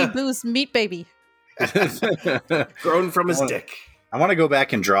Yeah. mini boost meat baby. Grown from his I wanna- dick. I want to go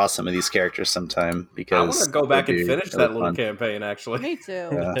back and draw some of these characters sometime because I want to go back it'd and be finish really that little fun. campaign. Actually, Me too.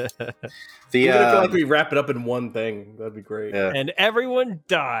 Yeah. The even if I feel like we wrap it up in one thing, that'd be great. yeah. And everyone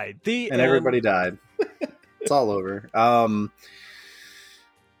died. And everybody died. It's all over.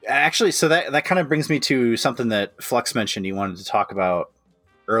 Actually, so that kind of brings me to something that Flux mentioned you wanted to talk about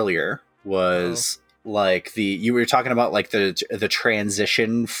earlier was like you were talking about like the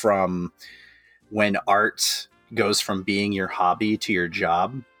transition from when art goes from being your hobby to your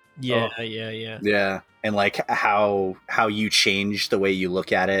job. Yeah, Oh. yeah. Yeah. And like how you change the way you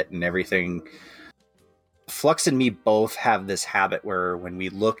look at it and everything. Flux and me both have this habit where when we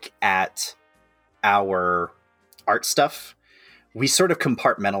look at our art stuff, we sort of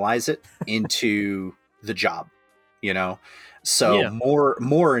compartmentalize it into the job, you know? So Yeah.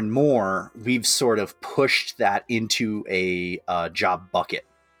 more and more, we've sort of pushed that into a job bucket.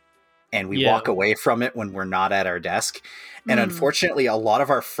 And we Yeah. walk away from it when we're not at our desk. And Mm. unfortunately, a lot of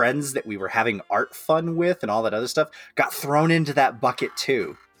our friends that we were having art fun with and all that other stuff got thrown into that bucket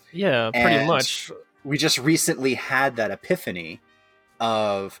too. Yeah, pretty And much. We just recently had that epiphany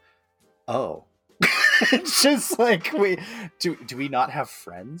of, oh, it's just like do we not have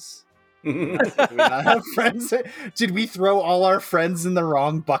friends? Did we not have friends? Did we throw all our friends in the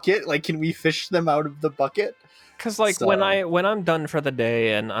wrong bucket? Like, can we fish them out of the bucket? Because like when I'm done for the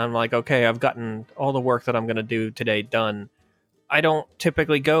day and I'm like, okay, I've gotten all the work that I'm going to do today done, I don't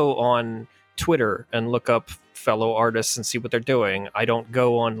typically go on Twitter and look up fellow artists and see what they're doing. I don't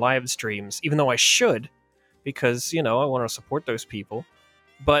go on live streams, even though I should, because, I want to support those people.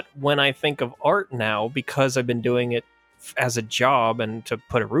 But when I think of art now, because I've been doing it as a job and to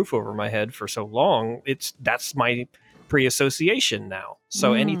put a roof over my head for so long, that's my pre-association now.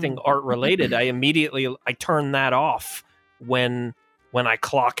 So anything art related, I turn that off when I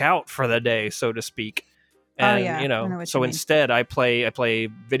clock out for the day, so to speak. And so instead I play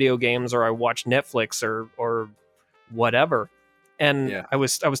video games or I watch Netflix or whatever. And I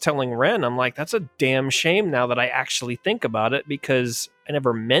was telling Ren, I'm like, that's a damn shame now that I actually think about it, because I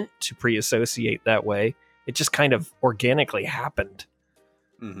never meant to pre-associate that way. It just kind of organically happened.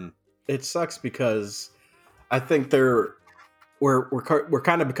 Mm-hmm. It sucks because I think we're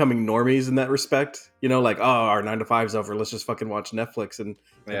kind of becoming normies in that respect. Like, oh, our 9 to 5's over. Let's just fucking watch Netflix and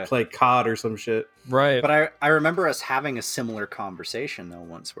play COD or some shit. Right. But I remember us having a similar conversation though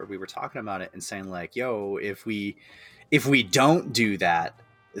once where we were talking about it and saying like, yo, if we don't do that,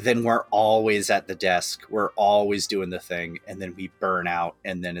 then we're always at the desk. We're always doing the thing. And then we burn out.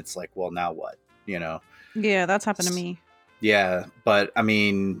 And then it's like, well, now what? Yeah, that's happened to me. Yeah. But I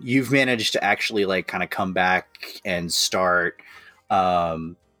mean, you've managed to actually like kind of come back and start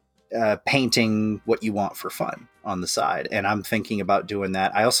painting what you want for fun on the side. And I'm thinking about doing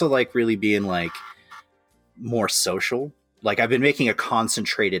that. I also like really being like more social. Like I've been making a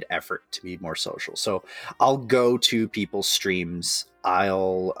concentrated effort to be more social. So I'll go to people's streams.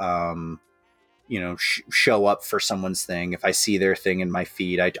 I'll, show up for someone's thing. If I see their thing in my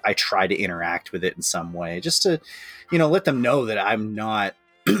feed, I try to interact with it in some way just to, let them know that I'm not,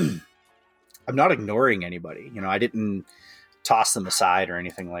 I'm not ignoring anybody. I didn't toss them aside or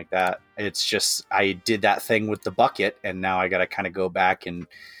anything like that. It's just, I did that thing with the bucket and now I got to kind of go back and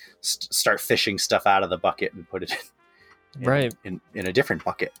start fishing stuff out of the bucket and put it in a different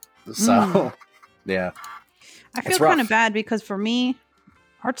bucket. So yeah, I feel kind of bad because for me,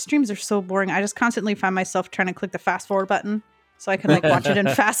 art streams are so boring. I just constantly find myself trying to click the fast forward button so I can like watch it in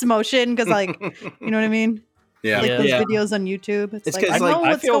fast motion because like, you know what I mean? Yeah. Like those videos on YouTube. It's like, I know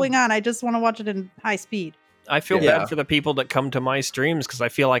what's going on. I just want to watch it in high speed. I feel bad for the people that come to my streams because I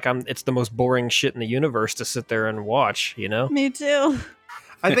feel like it's the most boring shit in the universe to sit there and watch, Me too.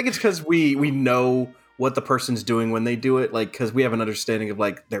 I think it's because we know what the person's doing when they do it, like because we have an understanding of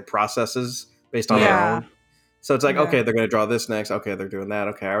like their processes based on their own. So it's like, okay, they're going to draw this next. Okay, they're doing that.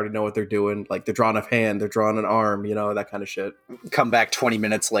 Okay, I already know what they're doing. Like they're drawing a hand, they're drawing an arm, that kind of shit. Come back 20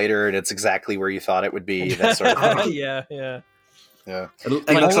 minutes later and it's exactly where you thought it would be. That sort of thing. Yeah. It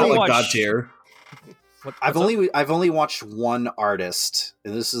looks like God tier. I've only watched one artist,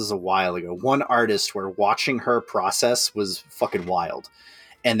 and this is a while ago. One artist where watching her process was fucking wild,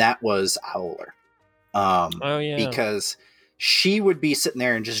 and that was Owler. Because she would be sitting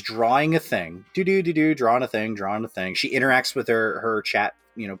there and just drawing a thing, drawing a thing. She interacts with her chat,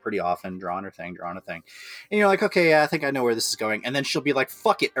 pretty often, drawing her thing, and you're like, okay, yeah, I think I know where this is going. And then she'll be like,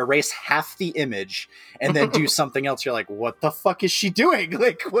 fuck it, erase half the image and then do something else. You're like, what the fuck is she doing?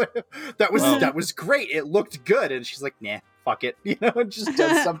 Like, what? That was great. It looked good. And she's like, nah, fuck it, and just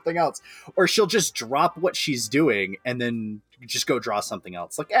does something else. Or she'll just drop what she's doing and then just go draw something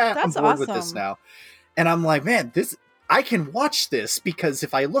else. Like, I'm bored with this now. And I'm like, man, I can watch this because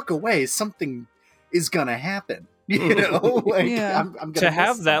if I look away, something is gonna happen. I'm gonna to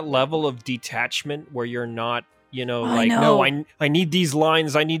have that level of detachment where you're not, I need these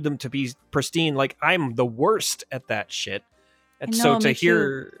lines, I need them to be pristine. Like I'm the worst at that shit. And so to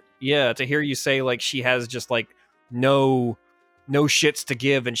hear you say like she has just like no shits to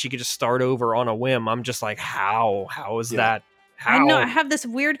give and she could just start over on a whim. I'm just like, how is that? How? I know. I have this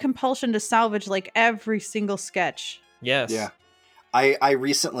weird compulsion to salvage like every single sketch. Yes. Yeah. I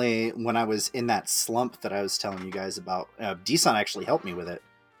recently, when I was in that slump that I was telling you guys about, D-Son actually helped me with it.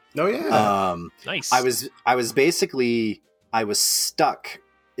 Oh yeah. Nice. I was stuck.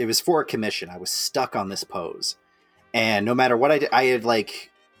 It was for a commission. I was stuck on this pose. And no matter what I did, I had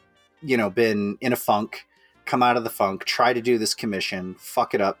been in a funk, come out of the funk, try to do this commission,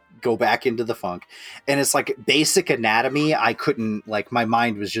 fuck it up, go back into the funk. And it's like basic anatomy. I couldn't, my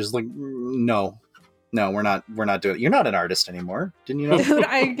mind was just like, no, we're not doing it. You're not an artist anymore. Didn't you know? Dude,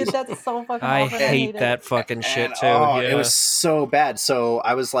 I get that so fucking I often. hate that fucking shit too. It was so bad. So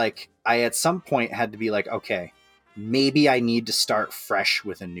I was like, I at some point had to be like, okay, maybe I need to start fresh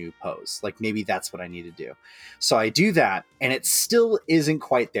with a new pose. Like maybe that's what I need to do. So I do that, and it still isn't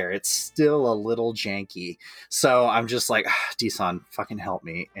quite there. It's still a little janky. So I'm just like, D-san, fucking help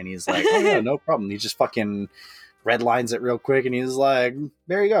me. And he's like, oh yeah, no problem. He just fucking red lines it real quick, and he's like,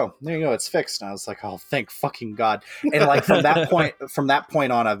 there you go, it's fixed. And I was like, oh, thank fucking God. And like from that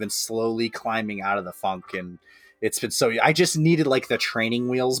point on, I've been slowly climbing out of the funk, and it's been so, I just needed like the training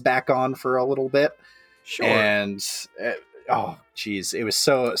wheels back on for a little bit. Sure. And oh geez, it was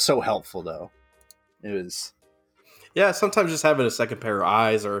so helpful though. It was. Yeah, sometimes just having a second pair of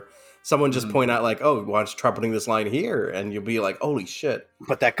eyes, or someone just point out like, oh, why don't you try putting this line here? And you'll be like, holy shit.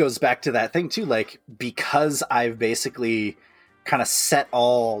 But that goes back to that thing too, like, because I've basically kind of set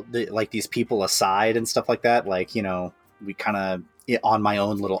all the, like, these people aside and stuff like that, like, you know, we kind of on my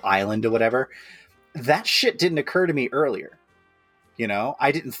own little island or whatever, that shit didn't occur to me earlier. You know,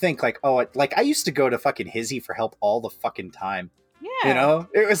 I didn't think like, oh, like I used to go to fucking Hizzy for help all the fucking time. Yeah. You know,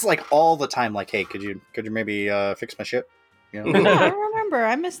 it was like all the time, like, hey, could you maybe fix my shit? You know? Yeah, I remember.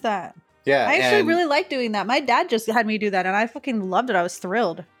 I missed that. Yeah. I actually really like doing that. My dad just had me do that, and I fucking loved it. I was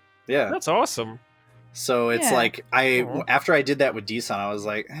thrilled. Yeah. That's awesome. So it's Yeah. like after I did that with D-san, I was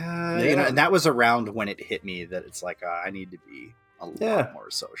like, you know, and that was around when it hit me that it's like I need to be a lot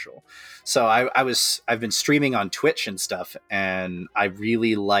more social. So I've been streaming on Twitch and stuff, and I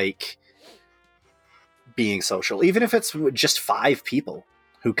really like being social, even if it's just 5 people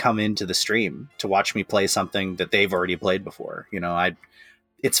who come into the stream to watch me play something that they've already played before. You know,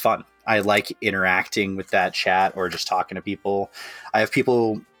 it's fun. I like interacting with that chat or just talking to people. I have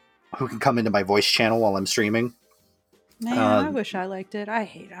people who can come into my voice channel while I'm streaming. Man, I wish I liked it.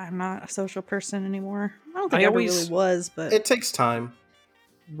 I'm not a social person anymore. I don't think I ever really was, but it takes time.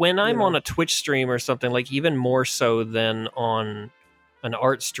 When I'm on a Twitch stream or something, like even more so than on an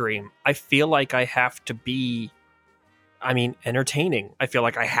art stream, I feel like I have to be, entertaining. I feel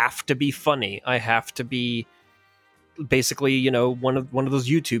like I have to be funny. I have to be basically, you know, one of those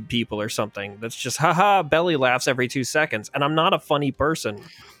YouTube people or something that's just haha belly laughs every 2 seconds, and I'm not a funny person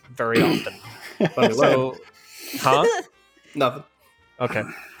very often. So, Nothing. Okay.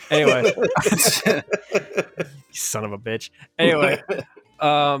 Anyway, you son of a bitch. Anyway,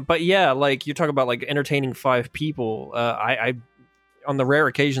 but yeah, like you talk about like entertaining 5 people. I on the rare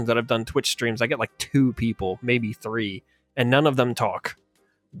occasions that I've done Twitch streams, I get like 2 people, maybe 3, and none of them talk.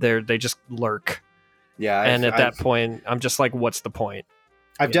 They just lurk. Yeah, and at that point, I'm just like, what's the point?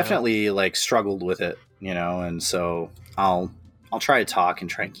 I've definitely like struggled with it, you know, and so I'll try to talk and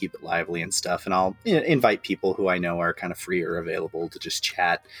try and keep it lively and stuff, and I'll invite people who I know are kind of free or available to just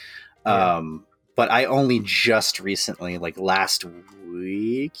chat. Yeah. But I only just recently, like last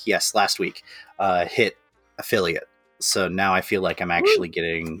week, hit affiliate. So now I feel like I'm actually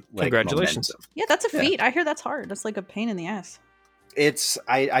getting like congratulations. Momentum. yeah, that's a feat. I hear that's hard. That's like a pain in the ass. It's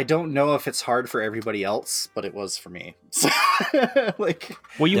I don't know if it's hard for everybody else, but it was for me. So, like,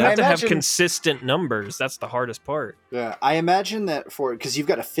 well, you I have to have imagine- consistent numbers. That's the hardest part. Yeah, I imagine that because you've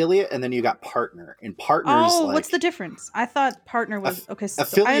got affiliate and then you got partner, and partners. Oh, like, what's the difference? I thought partner was okay. So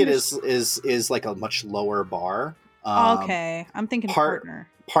affiliate is like a much lower bar. Okay, I'm thinking partner.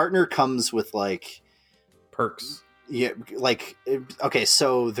 Partner comes with like Perks. Yeah, like okay,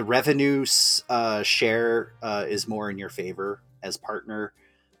 so the revenue share is more in your favor as partner,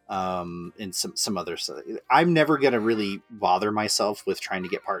 and some other stuff. I'm never gonna really bother myself with trying to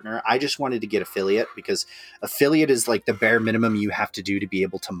get partner. I just wanted to get affiliate because affiliate is like the bare minimum you have to do to be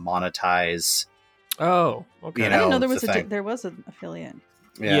able to monetize. Oh, okay. You I didn't know know, there was an affiliate.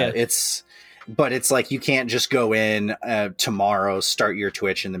 Yeah, but it's like you can't just go in tomorrow, start your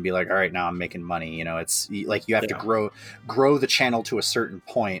Twitch, and then be like, all right, now I'm making money. You know, it's like you have to grow the channel to a certain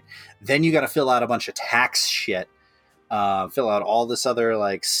point. Then you got to fill out a bunch of tax shit, fill out all this other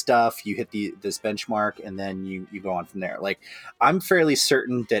like stuff. You hit this benchmark, and then you go on from there. Like, I'm fairly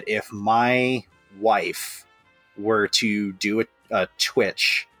certain that if my wife were to do a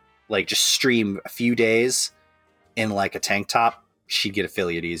Twitch, like just stream a few days in like a tank top, she'd get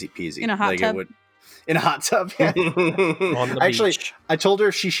affiliate easy peasy. In a hot tub? In a hot tub, yeah. On the Actually, beach. I told her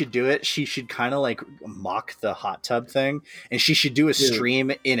if she should do it, she should kind of like mock the hot tub thing, and she should do a stream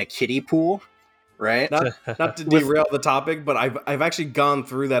in a kiddie pool, right? Not to derail the topic, but I've actually gone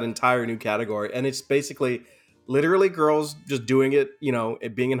through that entire new category, and it's basically literally girls just doing it, you know,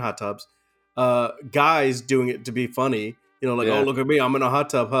 it being in hot tubs, guys doing it to be funny, you know, like, oh, look at me, I'm in a hot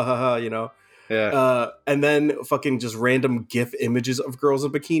tub, ha ha ha, you know. Yeah. And then fucking just random GIF images of girls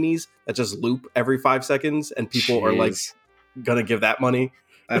in bikinis that just loop every 5 seconds, and people are like gonna give that money.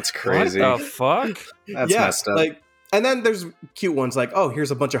 That's crazy. What the fuck? That's messed up. Like And then there's cute ones like, oh, here's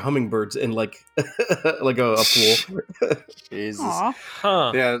a bunch of hummingbirds in like like a pool. Jesus. Aw.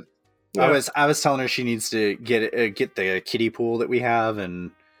 Huh. Yeah. Yeah. I was telling her she needs to get the kiddie pool that we have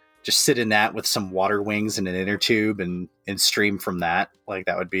and just sit in that with some water wings and an inner tube and stream from that. Like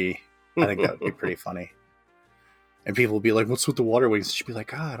I think that would be pretty funny. And people will be like, "What's with the water wings?" She'd be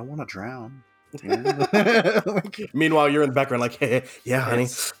like, "Ah, I don't want to drown." Yeah. Meanwhile, you're in the background like, hey, yeah, honey,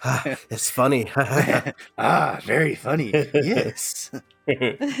 it's funny. Very funny. Yes.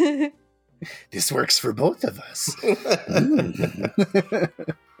 This works for both of us.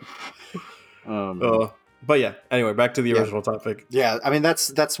 But yeah, anyway, back to the original topic. Yeah, I mean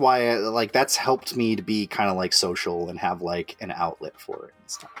that's why that's helped me to be kind of like social and have like an outlet for it and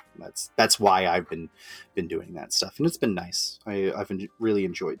stuff. That's why I've been doing that stuff, and it's been nice. I've really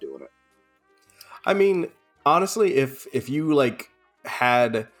enjoyed doing it. I mean, honestly, if you like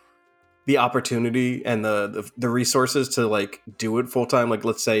had the opportunity and the resources to like do it full time, like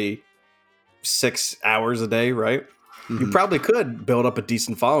let's say 6 hours a day, right? You probably could build up a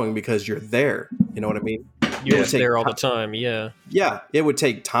decent following because you're there. You know what I mean? You're there all the time. Yeah. Yeah. It would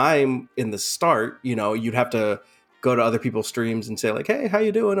take time in the start. You know, you'd have to go to other people's streams and say like, hey, how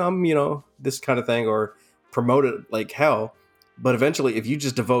you doing? I'm, this kind of thing, or promote it like hell. But eventually, if you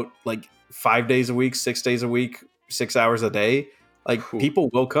just devote like 5 days a week, 6 days a week, 6 hours a day, like people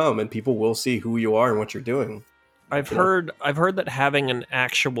will come and people will see who you are and what you're doing. I've heard that having an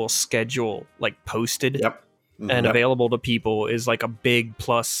actual schedule like posted and available to people is like a big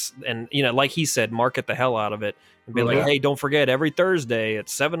plus. And like he said, market the hell out of it and be like, hey, don't forget every Thursday at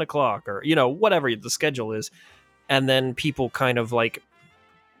 7:00 or whatever the schedule is. And then people kind of like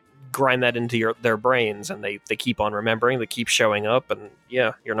grind that into their brains, and they keep on remembering, they keep showing up, and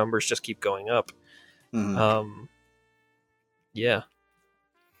your numbers just keep going up. Yep.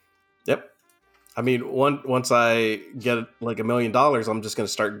 I mean, once I get like $1 million, I'm just going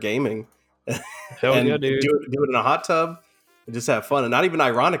to start gaming. Hell and yeah, dude. do it in a hot tub and just have fun, and not even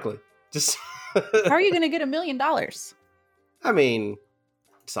ironically, just How are you going to get $1 million? I mean,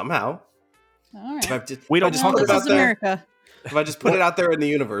 somehow. All right. This is America. If I just put it out there in the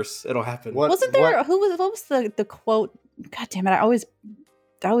universe, it'll happen. Wasn't there? What was the quote? God damn it! I always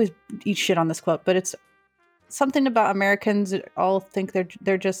eat shit on this quote, but it's something about Americans that all think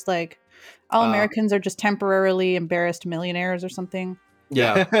they're just like all Americans are just temporarily embarrassed millionaires or something.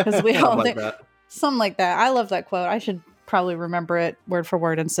 Yeah, because we all like that. Something like that. I love that quote. I should probably remember it word for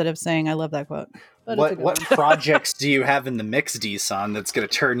word instead of saying I love that quote. But what projects do you have in the mix, D-Son, that's going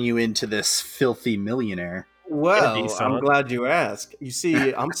to turn you into this filthy millionaire? Well, I'm glad you asked. You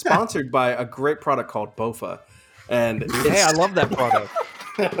see, I'm sponsored by a great product called Bofa, and hey, I love that product.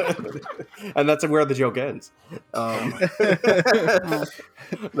 And that's where the joke ends. No,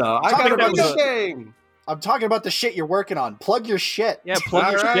 I got a video game. I'm talking about the shit you're working on. Plug your shit. Yeah,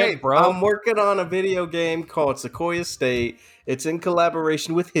 plug your shit, bro. I'm working on a video game called Sequoia State. It's in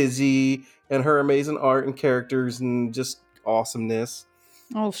collaboration with Hizzy and her amazing art and characters and just awesomeness.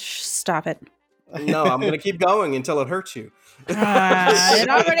 Oh, stop it. No, I'm going to keep going until it hurts you. It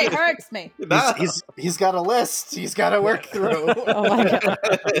already hurts me. He's got a list he's got to work through. Oh my God.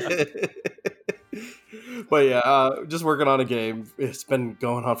 But yeah, just working on a game. It's been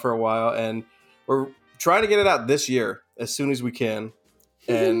going on for a while, and we're trying to get it out this year as soon as we can.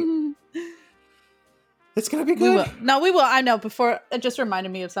 And it's going to be good. We will. I know. Before, it just reminded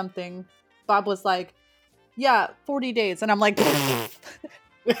me of something. Bob was like, yeah, 40 days. And I'm like, I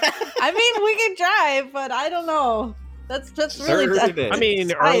mean, we can try, but I don't know. That's just really I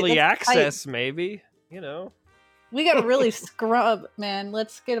mean, early access, maybe. We got to really scrub, man.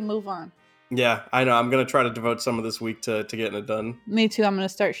 Let's get a move on. Yeah, I know. I'm going to try to devote some of this week to getting it done. Me too. I'm going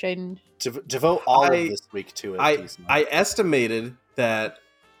to start shading. Devote all of this week to it. I estimated that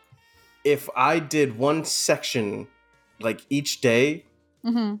if I did one section like each day,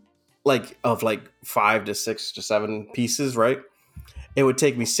 like of like 5 to 6 to 7 pieces, right? It would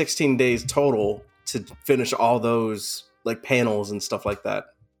take me 16 days total to finish all those like panels and stuff like that.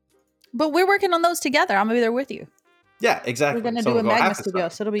 But we're working on those together. I'm going to be there with you. Yeah, exactly. We're going to do a Magma Studio,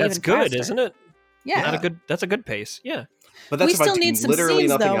 so it'll be that's even good, faster. Isn't it? Yeah. That's a good pace. Yeah. But that's we still need some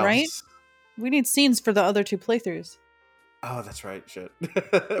scenes, though, right? We need scenes for the other 2 playthroughs. Oh, that's right. Shit.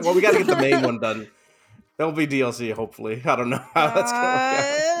 Well, we got to get the main one done. That'll be DLC, hopefully. I don't know how that's going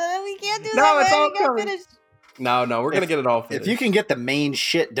to go. We can't do that. It's all coming. No, we're going to get it all finished. If you can get the main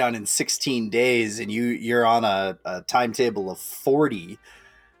shit done in 16 days and you're on a timetable of 40,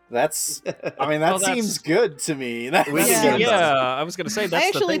 that seems good to me. I was going to say that's I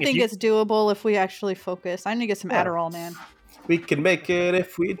actually the thing. think it's doable if we actually focus. I need to get some Adderall, man. We can make it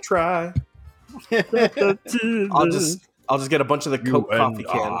if we try. I'll just get a bunch of the Coke coffee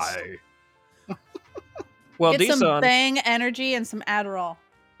cans. Well, Get some Deeson, Bang energy and some Adderall.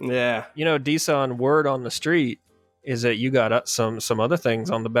 Yeah. you know, Deeson, word on the street is that you got some other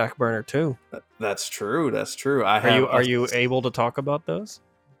things on the back burner too. That's true. That's true. Are you able to talk about those?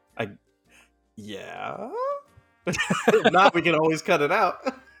 Yeah. If not, we can always cut it out.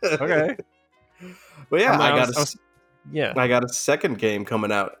 Okay. But yeah, Yeah. I got a second game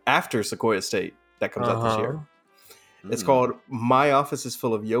coming out after Sequoia State that comes out this year. It's called My Office is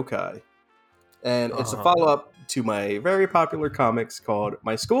Full of Yokai. And it's a follow-up to my very popular comics called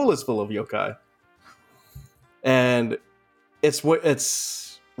My School is Full of Yokai. And it's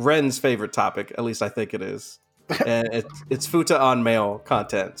Ren's favorite topic, at least I think it is. And it's Futa on mail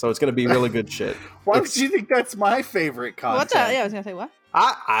content, so it's going to be really good shit. Why would you think that's my favorite content? What the? Yeah, I was gonna say what?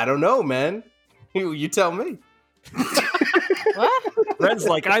 I don't know, man. You tell me. What? Ren's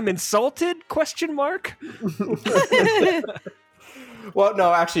like, I'm insulted? Question mark. Well,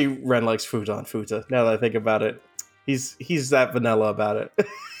 no, actually, Ren likes Futa on Futa. Now that I think about it, he's that vanilla about it.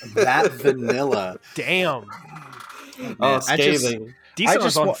 That vanilla. Damn. Oh, scathing.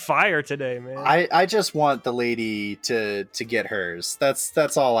 Deeson's on fire today, man. I just want the lady to get hers.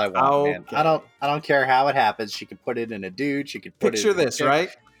 That's all I want, man. Okay. I don't care how it happens. She could put it in a dude. She could put Picture it in this, right?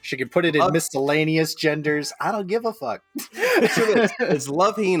 She could put it in miscellaneous genders. I don't give a fuck. Picture this. It's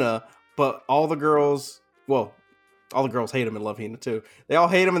Love Hina, but all the girls hate him in Love Hina too. They all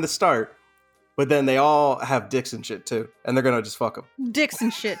hate him in the start, but then they all have dicks and shit too, and they're gonna just fuck him. Dicks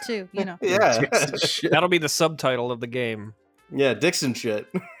and shit too, you know. Yeah, That'll be the subtitle of the game. yeah, dicks and shit.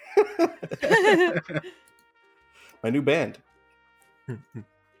 My new band.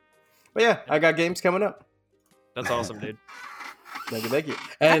 But yeah, I got games coming up. That's awesome, dude. Thank you.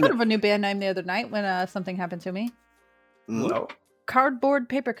 I And thought of a new band name the other night when something happened to me. no. Cardboard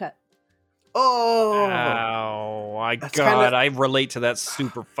Paper Cut. Oh, Oh my That's god, kinda- I relate to that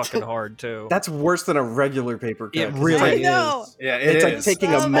super fucking hard too. that's worse than a regular paper cut. It 'cause really it's I like, know. Yeah, It's like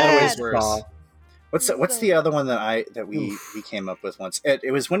taking so a metal bad. straw. What's the other one that we came up with once?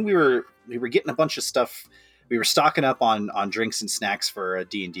 It was when we were getting a bunch of stuff. We were stocking up on drinks and snacks for a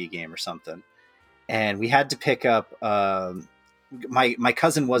D&D game or something, and we had to pick up. My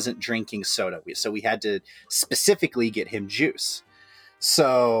cousin wasn't drinking soda, so we had to specifically get him juice.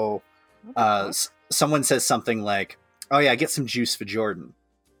 So someone says something like, "Oh yeah, get some juice for Jordan,"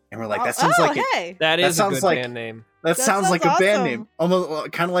 and we're like, "That sounds like it. hey. That is a sounds good like- band name. That sounds like a sounds band awesome. name,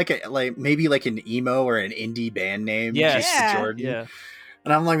 almost kind of like maybe like an emo or an indie band name." Yes. Juice for Yeah. Jordan. Yeah.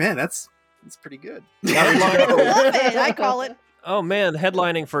 And I'm like, man, that's pretty good. I love it. I call it. Oh man,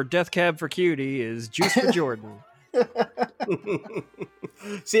 headlining for Death Cab for Cutie is Juice for Jordan.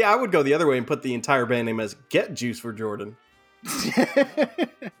 See, I would go the other way and put the entire band name as Get Juice for Jordan.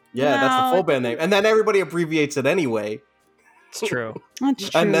 Yeah, that's the No, full band name. And then everybody abbreviates it anyway. It's true. That's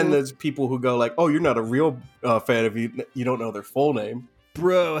true. And then there's people who go like, oh, you're not a real fan if you don't know their full name.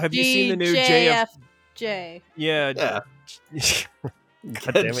 Bro, have you seen the new JF? GJFJ. Yeah. Yeah.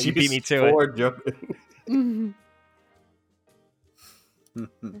 God damn it, you beat me to it. for Jordan.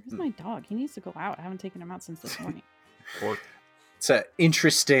 Where's my dog? He needs to go out. I haven't taken him out since this morning. It's an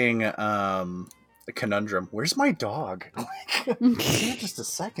interesting conundrum. Where's my dog? Just a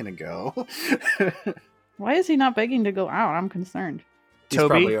second ago. Why is he not begging to go out? I'm concerned. He's Toby?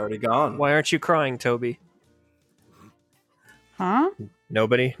 probably already gone. Why aren't you crying, Toby? Huh?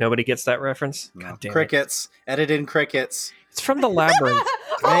 Nobody gets that reference? God damn it. Crickets. Edit in crickets. It's from the Labyrinth.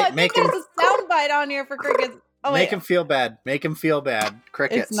 Oh, I make think him- there's a soundbite on here for crickets. Oh, Make wait. him feel bad. Make him feel bad.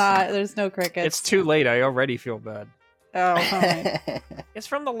 Crickets. It's not. There's no crickets. It's too late. I already feel bad. Oh, fine. It's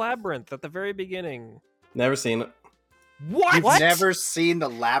from the Labyrinth at the very beginning. Never seen it. What? You've never seen the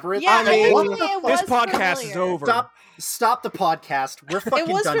Labyrinth? Yeah, I mean, what it the was This podcast is familiar. over. Stop the podcast. We're fucking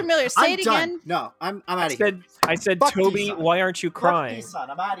It was done. familiar. Say I'm it done. again. No, I'm out I of here. said, Fuck you, Toby, son. why aren't you Fuck crying? you,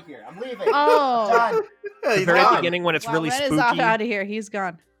 son. I'm out of here. I'm leaving. Oh. Done. The He's very gone. beginning when it's Wow, really Ren spooky. is out of here. He's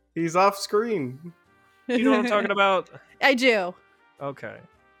gone. He's off screen. You know what I'm talking about? I do. Okay.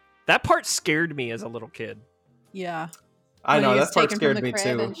 That part scared me as a little kid. Yeah. I When know, he that was part taken scared from the me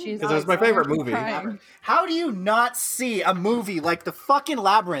crib too. and she's Because it was my like, favorite "Oh, I'm movie. crying." How do you not see a movie like the fucking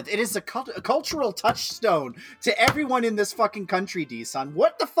Labyrinth? It is a cultural touchstone to everyone in this fucking country, D-Son.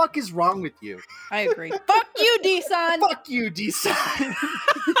 What the fuck is wrong with you? I agree. Fuck you, D-Son. Fuck you, D-Son.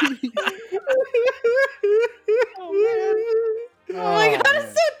 Oh my god,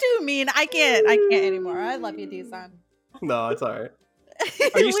 it's so too mean. I can't anymore. I love you, D-Son. No, it's all right.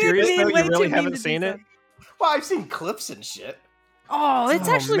 Are you We're serious being though? way You really too mean haven't to seen it? D-Son. Well, I've seen clips and shit. Oh, it's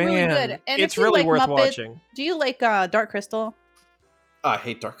Oh, actually really man. good. And It's if you really like worth Muppet, watching. do you like Dark Crystal? I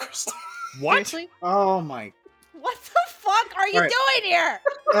hate Dark Crystal. What? Seriously? Oh my. What the fuck are you All right. doing here?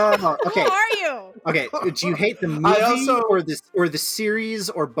 Okay. Who are you? Okay. Do you hate the movie also- or the series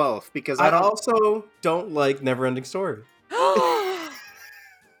or both? Because I I don't. also don't like Neverending Story.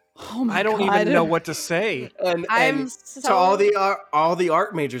 Oh my I don't God. even know what to say. And I'm and so to all the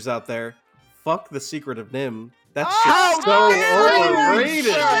art majors out there, fuck The Secret of Nim. That's Oh, just so yeah. overrated.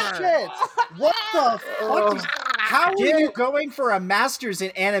 Shit. What the fuck? Is, how are Yeah. you going for a master's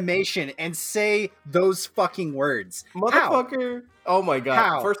in animation and say those fucking words? How? Motherfucker. Oh my god.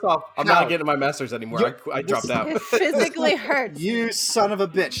 How? First off, I'm How? not getting my master's anymore. You- I dropped out. It physically hurts. You son of a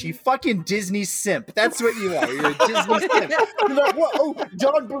bitch. You fucking Disney simp. That's what you are. You're a Disney simp. You're like, what? Oh,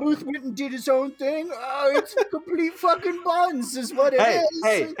 John Bluth went and did his own thing? Oh, it's complete fucking buns is what it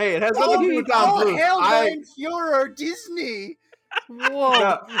is. Hey, it has nothing to do with Don Bluth. Hail Ryan Fuhrer, Disney. Whoa.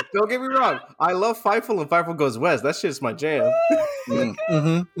 No, don't get me wrong. I love Fievel and Fievel Goes West. That shit's my jam.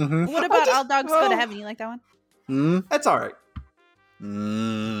 What about All Dogs Go to Heaven? You like that one? That's all right.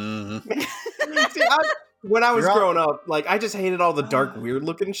 Mm. See, when I was You're growing up, like I just hated all the dark, weird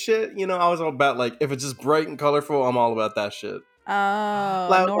looking shit. You know, I was all about like if it's just bright and colorful, I'm all about that shit. Oh,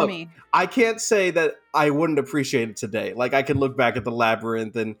 Like, look, normie. I can't say that I wouldn't appreciate it today. Like I could look back at the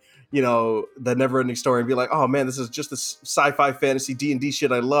Labyrinth and the Neverending Story and be like, oh man, this is just the sci-fi fantasy D&D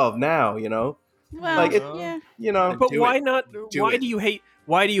shit I love now. Well, like it- yeah. But Do why it. not? Do Why it. do you hate?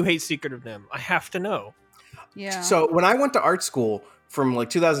 Why do you hate Secret of Nim? I have to know. Yeah. So when I went to art school from like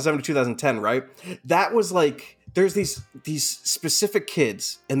 2007 to 2010, right? That was like there's these specific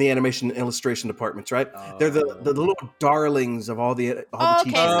kids in the animation and illustration departments, right? They're the little darlings of all the okay,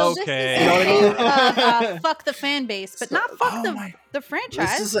 teachers. so Okay. this You know is what I mean? fuck the fan base, but not fuck Oh the my- the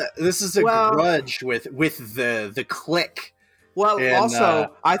franchise. This is a Well- grudge with the clique. Well, And,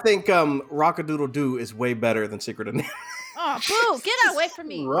 also, I think Rock-a-Doodle Doo is way better than Secret of Nim. Oh, boo! Get away from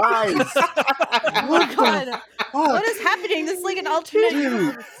me! Right. Oh God! What is happening? This is like an alternate.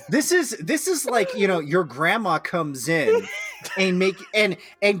 Dude, this is like, your grandma comes in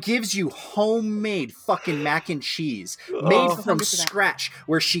and gives you homemade fucking mac and cheese made from 100%. scratch,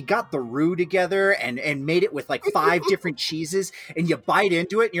 where she got the roux together and made it with like 5 different cheeses, and you bite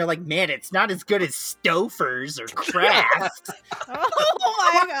into it and you're like, man, it's not as good as Stouffer's or Kraft. Oh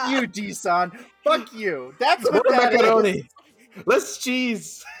my Fuck God! you, D-Son. Fuck you. That's what More that is. macaroni. Less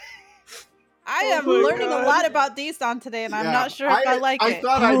cheese. I am my learning God. a lot about D-Son today, and I'm Yeah, not sure if I like I it.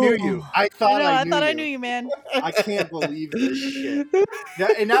 thought I knew you. I thought I knew you, man. I can't believe this shit.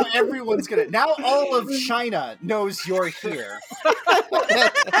 And now everyone's gonna. Now all of China knows you're here.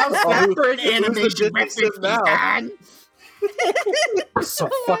 How's that for an animation Disney recipe, now? man? I'm so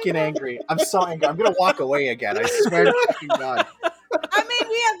fucking angry. I'm so angry. I'm gonna walk away again. I swear to fucking God. I mean,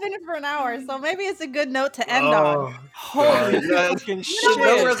 we have been here for an hour, so maybe it's a good note to end on. Holy Yeah. fucking You know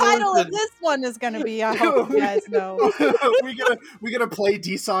what shit! the title of resolution. this one is going to be? I hope you guys know. we gonna play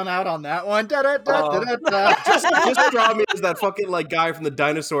D-Son out on that one. Da, da, da, Oh. da, da, da. Just draw me as that fucking like guy from the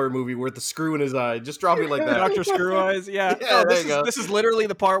dinosaur movie with the screw in his eye. Just draw me like that. Dr. Screw Eyes, yeah. Yeah, No, there you go. this is literally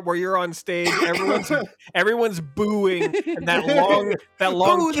the part where you're on stage, everyone's booing, and that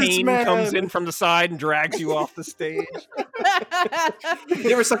long Boo this cane man. comes in from the side and drags you off the stage.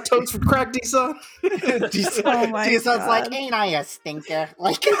 You ever suck toads from crack, D-Son? D-Son, Oh my D-Son's God. like, ain't I a stinker?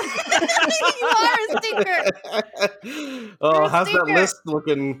 Like, You are a stinker. Oh, You're a how's that stinker. list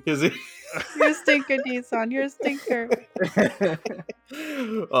looking, Kizzy? You're a stinker, D-Son. You're a stinker.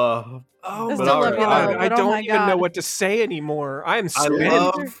 Oh, Oh, I my still love you, God. though, I but oh don't my even know God. what to say anymore. I'm I spent.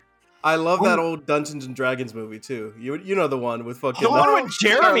 love that old Dungeons and Dragons movie too. You know the one with fucking The one with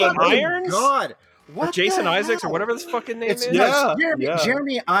Jeremy oh my Irons? God. Or What Jason the Isaacs or hell? whatever this fucking name It's is. Yeah.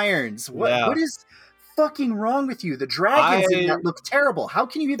 Jeremy Irons. What Yeah. what is fucking wrong with you? The dragons in I- that look terrible. How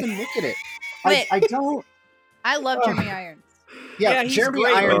can you even look at it? Wait. I don't. I love Jeremy Irons. Yeah, he's Jeremy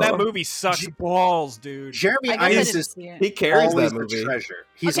great, Irons. but that movie sucks balls, dude. Jeremy I guess I Irons didn't is see it. he carries always that the movie. treasure.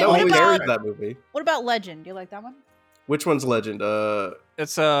 He's Okay, what He always about- carries the that movie. What about Legend? Do you like that one? Which one's Legend?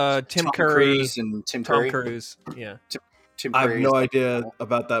 It's Tim Tom Curry, Cruise and Tim Tom Curry. Cruise. Yeah. Tim I have Curry no is idea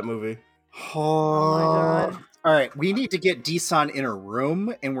about that movie. Oh my God. All right, we need to get D-Son in a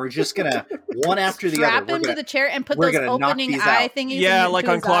room, and we're just gonna one after the Strap other. We're him to gonna, the chair and put we're those gonna knock opening these eye out. thingies. Yeah, into like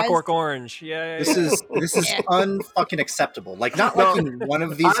on his Clockwork eyes. Orange. Yeah. this is Yeah. unfucking acceptable. Like, not No. liking one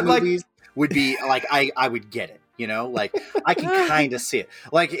of these I'd like- movies would be like I would get it. You know, like I can kind of see it.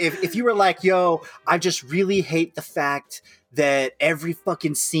 Like if you were like, yo, I just really hate the fact that every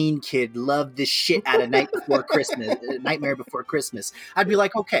fucking scene kid loved this shit out of Nightmare Before Christmas, I'd be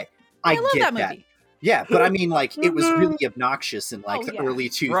like, okay, I I love get that movie. Yeah, but I mean, like, it was really obnoxious in like Oh, the yeah. early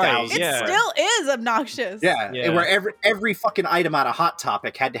 2000s. Right, It yeah. still is obnoxious. Yeah, Yeah. where every fucking item out of Hot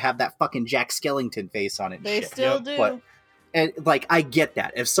Topic had to have that fucking Jack Skellington face on it. And They shit. still Yep. do. But- And like, I get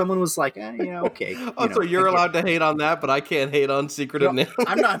that. If someone was like, yeah, okay. Oh, so you're allowed to hate on that, but I can't hate on Secret of No, NIMH.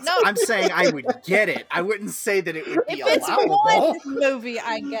 I'm not. No. I'm saying I would get it. I wouldn't say that it would be If it's allowable. one movie,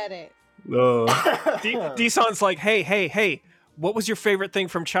 I get it. No. Deson's like, hey, what was your favorite thing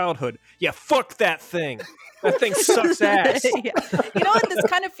from childhood? Yeah, fuck that thing. That thing sucks ass. Yeah. You know what? This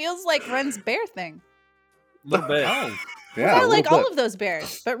kind of feels like Ren's bear thing. A little bit. Oh, I yeah. like little all bit. of those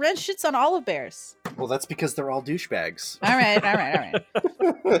bears, but Ren shits on all of bears. Well, that's because they're all douchebags. All right.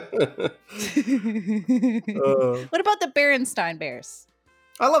 What about the Berenstain bears?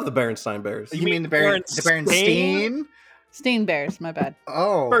 I love the Berenstain Bears. You mean the Berenstain? Steen bears, my bad.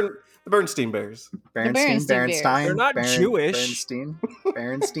 Oh, The Bernstein Bears. Berenstain. They're not Jewish.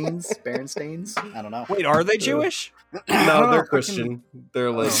 Berensteins. I don't know. Wait, are they Jewish? No, they're Christian. They're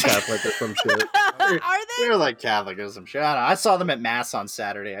like Catholic or some shit. Are they? They're like Catholic or some shit. I don't know. I saw them at mass on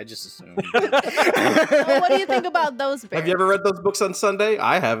Saturday. I just assumed. Well, what do you think about those bears? Have you ever read those books on Sunday?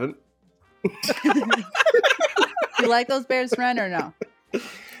 I haven't. You like those bears, Ren, or no?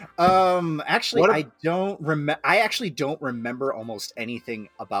 Actually, What I don't remember. I actually don't remember almost anything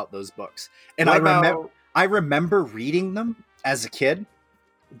about those books, and What I remember reading them as a kid.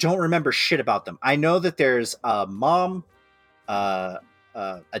 Don't remember shit about them. I know that there's a mom, a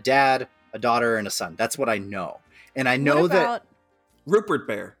dad, a daughter, and a son. That's what I know, and I know What that. about- Rupert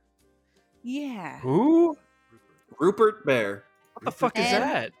Bear. Yeah. Who? Rupert Bear. What the fuck is And-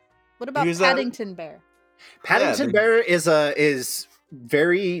 that? What about Use Paddington Bear? Paddington Yeah, Bear is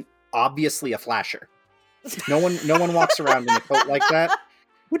very obviously a flasher. No one walks around in a coat like that.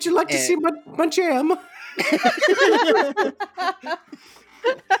 Would you like to Eh. see my jam?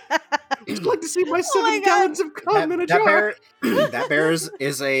 Would you like to see my 7 my God. gallons of cum in a jar? That bear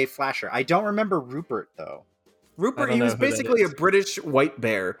is a flasher. I don't remember Rupert though. I Rupert, don't he know was who that basically a is. British white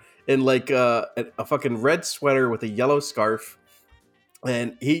bear in like a fucking red sweater with a yellow scarf.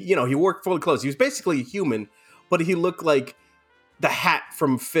 And he wore fully clothes. He was basically a human, but he looked like the hat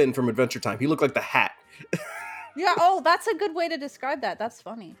from Finn from Adventure Time. He looked like the hat. Yeah, oh, that's a good way to describe that. That's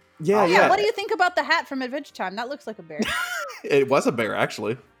funny. Yeah, Oh, yeah. What do you think about the hat from Adventure Time? That looks like a bear. It was a bear,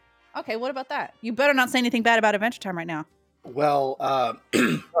 actually. Okay, what about that? You better not say anything bad about Adventure Time right now. Well,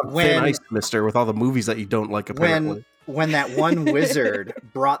 Thin when Ice, mister, with all the movies that you don't like, apparently. when that one wizard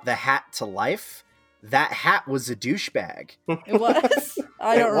brought the hat to life, that hat was a douchebag. It was?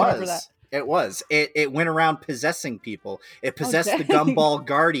 I don't remember that. It was. It went around possessing people. It possessed the dang. Gumball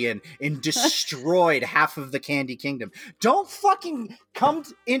Guardian and destroyed half of the Candy Kingdom. Don't fucking come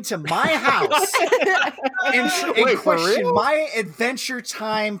into my house and Wait, for question real? my Adventure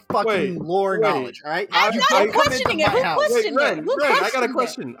Time fucking Wait, lore wait. knowledge. All right, I'm You not don't come questioning into it. my Who house. questioned Wait, it? Ren, Who Ren, I got a questioned it?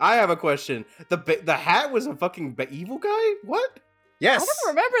 question. I have a question. The hat was a fucking evil guy? What? Yes. I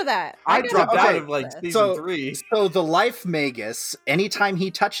don't remember that. I gotta dropped out okay. of like this. season So- 3. So the Life Magus, anytime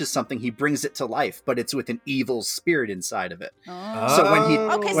he touches something, he brings it to life, but it's with an evil spirit inside of it. Oh. So when he-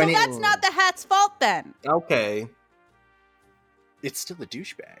 Okay, so when he- that's not the hat's fault then. Okay. It's still a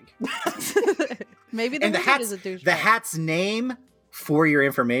douchebag. Maybe the And the wizard hat's is a douchebag. the hat's name, for your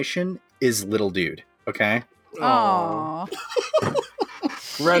information, is Little Dude. Okay. Aww.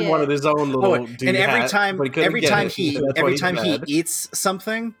 Ren wanted his own little Oh, dude and every hat, time, but he couldn't every get time it. he, That's why every he's time he mad. eats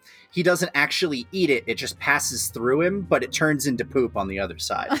something, he doesn't actually eat it. It just passes through him, but it turns into poop on the other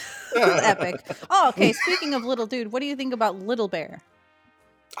side. This is epic. Oh, okay. Speaking of Little Dude, what do you think about Little Bear?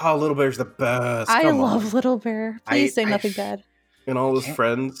 Oh, Little Bear's the best. I Come love on. Little Bear. Please say I- nothing bad. And all his Can't-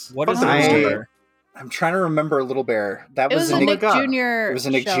 friends. What Fuck is it? Little I- Bear. I'm trying to remember Little Bear. That It was, was a a my Nick, Nick God. Jr. it was a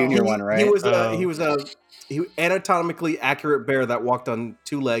Nick show. Jr. one, right? He was a anatomically accurate bear that walked on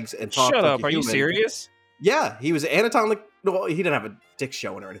 2 legs and talked Shut like up. a Are you human. serious? Yeah, he was anatomically. No, he didn't have a dick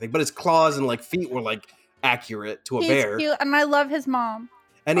showing or anything, but his claws and like feet were like accurate to a He's bear. cute, and I love his mom.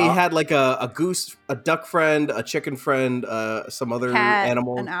 And he Oh. had like a goose, a duck friend, a chicken friend, some other Cat,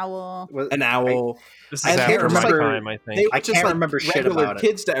 animal, an owl. Was- an owl. This I is can't after my remember- time, I think. They I were just can't like remember shit regular about it.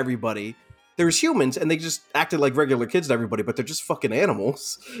 kids to everybody. There's humans, and they just acted like regular kids to everybody, but they're just fucking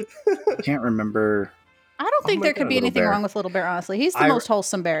animals. I can't remember. I don't think my there could God, be Little anything Bear. wrong with Little Bear, honestly. He's the I- most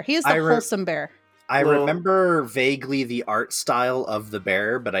wholesome bear. He is the I re- wholesome bear. I Well- remember vaguely the art style of the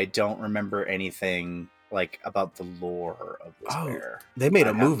bear, but I don't remember anything like about the lore of this Oh. bear. They made a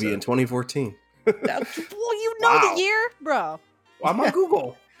I'd have movie to- in 2014. Well, you know Wow. the year, bro. I'm on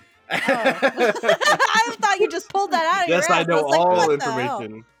Google. I thought you just pulled that out of Yes, your I ass. know was like, all what the hell?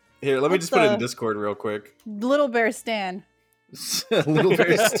 information. Here, let me What's just put it in the- Discord real quick. Little Bear Stan. Little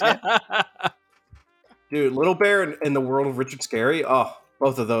bear. Dude, Little Bear and The World of Richard Scarry. Oh,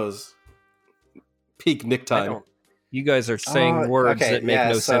 both of those. Peak Nick I time. don't. You guys are saying Oh, words okay, that make yeah,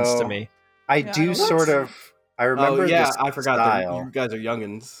 no sense to so- me. I Yeah, I do don't- sort of. I remember. Oh yeah, this I forgot that style. you guys are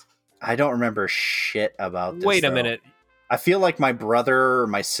youngins. I don't remember shit about this. Wait a though. minute. I feel like my brother or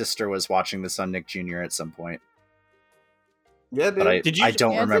my sister was watching this on Nick Jr. at some point, Yeah, dude. but I Did you- I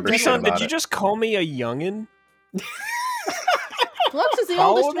don't Yeah, it's a remember good shit Sean, about did you it. just call me a youngin? Flux is the How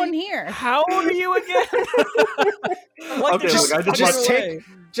oldest old are one you? here. How old are you again? Like Okay, there's look, I just- fucking just take- way.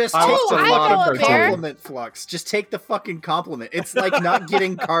 Just I take watched the a lot of fucking cartoons. compliment, Flux. Just take the fucking compliment. It's like not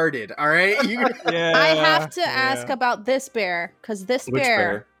getting carded. All right, Yeah, I have to ask yeah. about this bear because this Which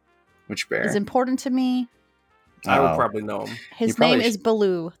bear? Which bear? is important to me. I would Oh. probably know him. His probably name is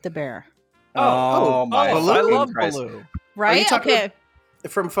Baloo the bear. Oh, my I Baloo. love Christ. Baloo. Right? talking- Okay.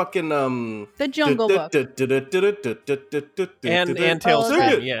 From fucking The Jungle Book. And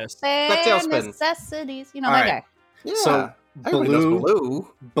Tailspin, Oh, yes. Bare Tailspin. necessities. You know All that right. guy. Yeah, So everybody knows Baloo,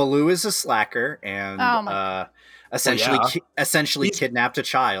 Baloo. Baloo is a slacker and Oh my essentially Well, yeah. essentially He's- kidnapped a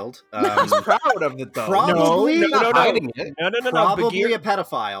child. He's proud of it though. Probably He's not no. hiding it. No, Probably Bagheera, a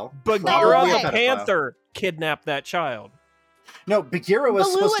pedophile. Bagheera Probably a the pedophile. Panther kidnapped that child. No, Bagheera was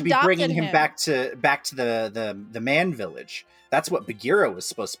Baloo supposed to be bringing adopted him him. back to the man village. That's what Bagheera was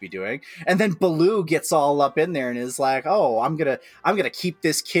supposed to be doing. And then Baloo gets all up in there and is like, "Oh, I'm gonna keep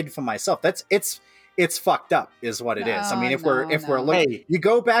this kid for myself." It's fucked up, is what it is. I mean, if we're No. looking, Hey. you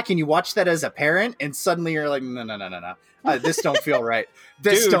go back and you watch that as a parent, and suddenly you're like, no. This don't feel right.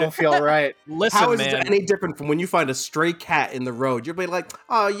 This Dude. don't feel right. Listen, How is man. it any different from when you find a stray cat in the road? You'll be like,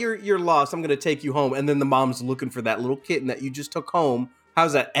 "Oh, you're lost. I'm gonna take you home," and then the mom's looking for that little kitten that you just took home.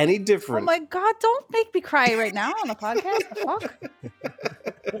 How's that any Oh different? my god, don't make me cry right now on the podcast. The fuck?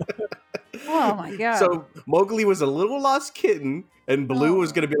 Oh my god. So Mowgli was a little lost kitten, and Baloo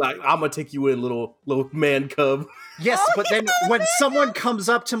was gonna be like, "I'm gonna take you in, little man cub." Yes, but then when someone comes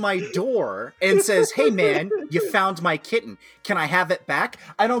up to my door and says, "Hey man, you found my kitten. Can I have it back?"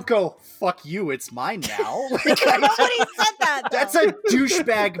 I don't go, "Fuck you, it's mine now." Like, Nobody said that. Though. that's a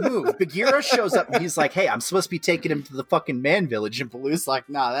douchebag move. Bagheera shows up and he's like, "Hey, I'm supposed to be taking him to the fucking man village," and Baloo's like,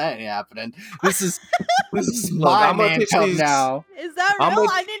 "Nah, that ain't happening. This is Look, my I'm gonna man teach cub these- now." Is that I'm real?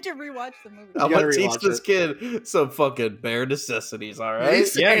 gonna- I need to rewatch the movie. I'm gotta gonna teach rewatch this kid some fucking bare necessities. All right.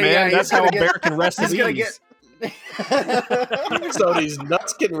 He's- Yeah, Hey, man, yeah, that's he's how a gonna bear can rest He's his gonna ease. So these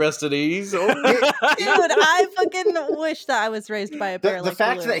nuts get rest at ease. Oh, Dude, I fucking wish that I was raised by a bear the like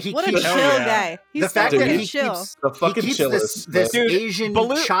fact Baloo. that he what keeps- a chill Oh, yeah. guy. He's The fact so that Dude, he chill. keeps the he fucking keeps chillest. this Dude, Asian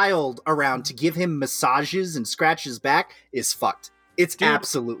Baloo- child around to give him massages and scratch his back is fucked. It's Dude.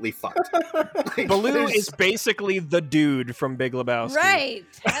 absolutely fucked. Like, Baloo there's- is basically the dude from Big Lebowski. Right.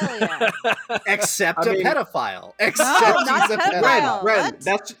 Hell yeah. except I a mean- pedophile. No, Except not he's a a pedophile.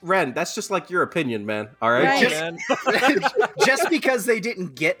 pedophile. What? That's just like your opinion, man. All right. Right. Just- Just because they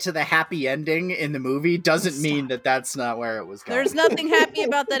didn't get to the happy ending in the movie doesn't mean that that's not where it was going. There's nothing happy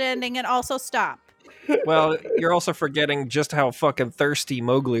about that ending, and also stop. Well, you're also forgetting just how fucking thirsty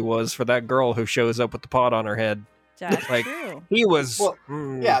Mowgli was for that girl who shows up with the pot on her head. That's Like- true. He was. Well,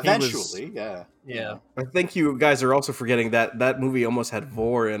 he yeah, was- eventually, yeah. yeah. I think you guys are also forgetting that movie almost had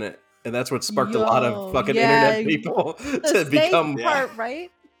vor in it, and that's what sparked a lot Yo, of fucking yeah, internet people The to snake become. part,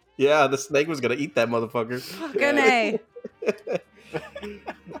 right? Yeah, the snake was gonna eat that motherfucker. Fucking A.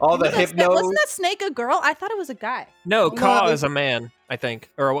 All the Wasn't that hypno. wasn't that snake a girl? I thought it was a guy. No, No, Ka it- is a man, I think,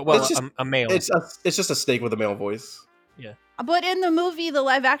 or well, It's just- a male. It's just a snake with a male voice. But in the movie, the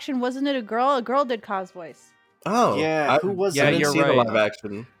live action, wasn't it a girl? A girl did Ka's voice. Oh, Yeah, who was Yeah, I it? didn't you're see the right. live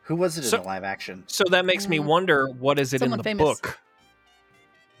action. Who was it in So- the live action? So that makes me Mm. wonder, what is it Someone in the famous. book?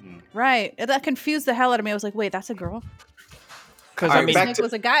 Right. That confused the hell out of me. I was like, wait, that's a girl? Because All I right, mean, back Snake to-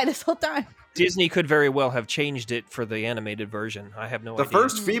 was a guy this whole time. Disney could very well have changed it for the animated version. I have no The idea.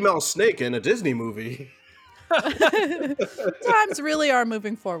 first female snake in a Disney movie. Times really are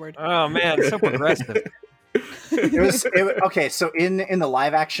moving forward. Oh man, so progressive. Okay. So in the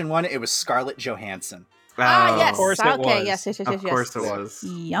live action one, it was Scarlett Johansson. Ah, yes. Of course it Okay, was. yes, yes, yes, Of yes. course it was.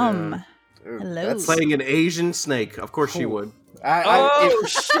 Yum. Yeah. Dude, Hello. that's- Playing an Asian snake. Of course she would. Oh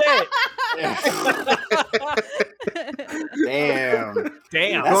shit! Damn.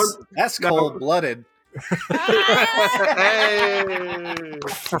 Damn. That's cold blooded. Hey!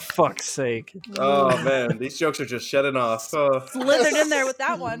 For fuck's sake! Oh man, these jokes are just shedding off. Oh. Slithered in there with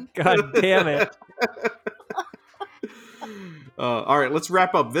that one. God damn it! All right, let's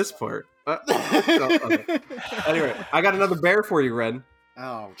wrap up this part. Okay. Anyway, I got another bear for you, Ren.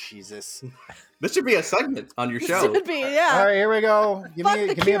 Oh Jesus! This should be a segment on your show. Should be, All yeah. right, here we go. Give Fuck me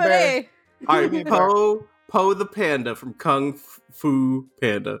the give me a bear. Q&A. All Give me right, a bear. Poe the panda from Kung Fu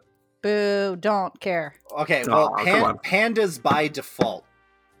Panda. Boo! Don't care. Okay, well, Aw, come on. pandas by default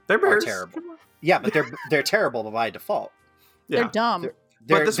They're are bears. terrible. Yeah, but they're terrible by default. They're dumb.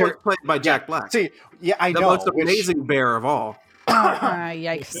 But this one's played by Jack Black. See, yeah, I the know. most amazing bear of all.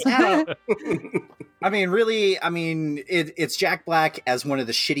 Yikes! I mean, really, it's Jack Black as one of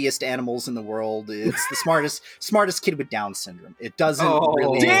the shittiest animals in the world. It's the smartest kid with Down syndrome. It doesn't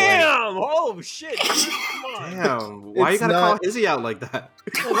really. Damn! Oh shit! Dude, come on. Damn. Why you It's gotta not- call Izzy out like that?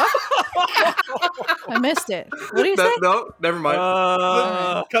 I missed it. What do you say? No, never mind.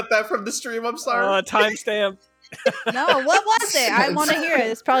 Cut that from the stream. I'm sorry. Timestamp. No, what was it? I want to hear it.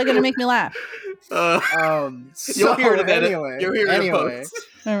 It's probably gonna make me laugh. You'll hear it in edit. anyway. You'll hear it in post.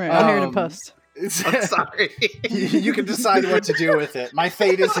 All right, I'll hear it in post. I'm sorry. You can decide what to do with it. My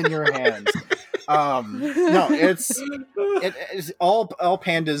fate is in your hands. No, it's all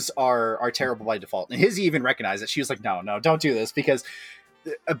pandas are terrible by default, and Hizzy even recognized it. She was like, "No, don't do this," because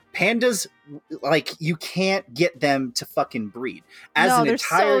pandas, like, you can't get them to fucking breed They're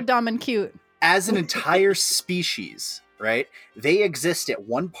so dumb and cute. as an entire species. Right? They exist at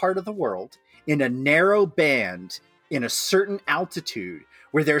one part of the world in a narrow band in a certain altitude,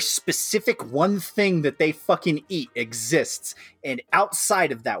 where their specific one thing that they fucking eat exists. And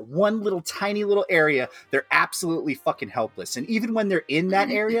outside of that one little tiny little area, they're absolutely fucking helpless. And even when they're in that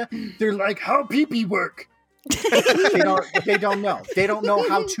area, they're like, how pee-pee work? They don't know. They don't know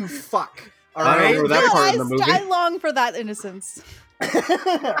how to fuck. All I right? remember that part in the movie. I long for that innocence.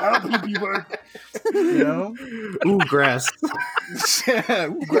 How pee-pee work? You know? Ooh, grass.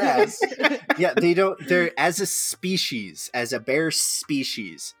 Ooh, grass. Yeah, they don't. They're, as a species, as a bear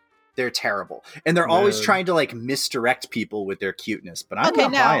species, they're terrible, and they're always Man. trying to like misdirect people with their cuteness. But I'm Okay,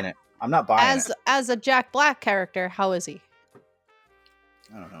 not now, buying it. I'm not buying it. As a Jack Black character, how is he?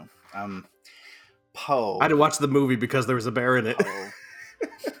 I don't know. Poe. I had to watch the movie because there was a bear in it. Poe.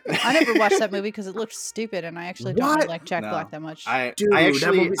 I never watched that movie because it looked stupid, and I actually don't really What? like Jack No. Black that much. Dude, I that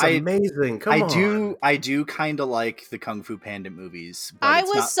actually, movie's amazing. Come on. I do kind of like the Kung Fu Panda movies. But I it's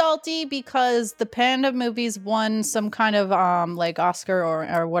was not- salty because the Panda movies won some kind of like Oscar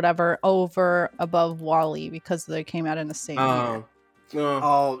or whatever above Wall-E because they came out in the same year.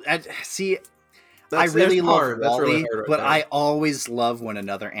 Oh, see. That's- I really that's love hard. That's WALL-E, really hard right but there. I always love when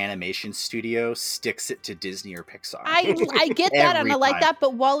another animation studio sticks it to Disney or Pixar. I get that and Every I like time. that,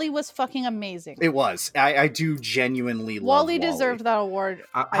 but Wall-E was fucking amazing. It was. I do genuinely love Wall-E deserved that award.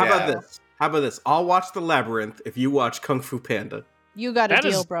 How I about know. this? How about this? I'll watch The Labyrinth if you watch Kung Fu Panda. You got a That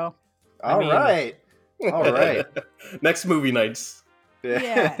deal, is- bro. All mean- right. All right. Next movie nights.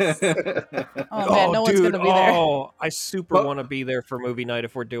 Yes. Oh man, no one's dude, gonna be there. Oh, I super But- want to be there for movie night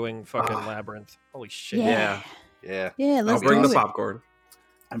if we're doing fucking Labyrinth. Holy shit. Yeah. Yeah. Yeah, I'll let's bring do the it. popcorn.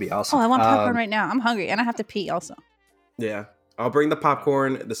 That'd be awesome. Oh, I want popcorn right now. I'm hungry and I have to pee also. Yeah. I'll bring the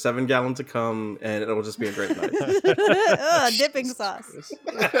popcorn, the 7 gallons to come, and it'll just be a great night. Ugh, dipping sauce.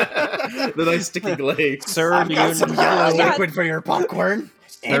 The nice sticky glaze. Sir, I've do got you, some yellow Oh, God. liquid for your popcorn.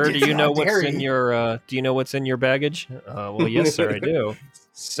 sir, and do it's you know not what's dairy. in your do you know what's in your baggage? Well, yes, sir, I do.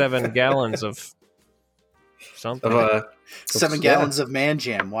 7 gallons of something. Of, 7 Yeah. gallons of man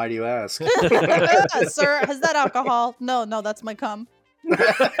jam? Why do you ask? Sir, is that alcohol? No, that's my cum.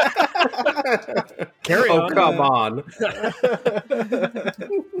 Carry oh, on. come on.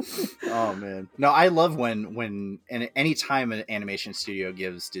 Oh man, no, I love when any time an animation studio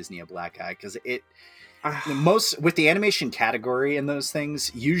gives Disney a black eye, because it most with the animation category and those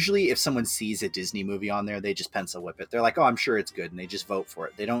things, usually if someone sees a Disney movie on there, they just pencil whip it. They're like, oh, I'm sure it's good, and they just vote for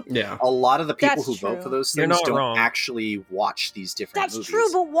it. They don't. Yeah. A lot of the people That's who vote true. for those You're things not don't wrong. actually watch these different That's movies. true,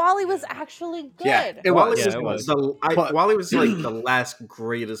 but Wally was actually good. Yeah, it Wally was. Yeah, was, it was. But- Wally was like the last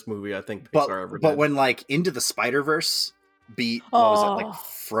greatest movie I think Pixar ever did. But when like Into the Spider-Verse beat what was it, Oh. like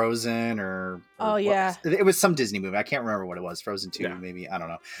Frozen or Oh, what yeah. was- it was some Disney movie. I can't remember what it was. Frozen 2 Yeah. maybe, I don't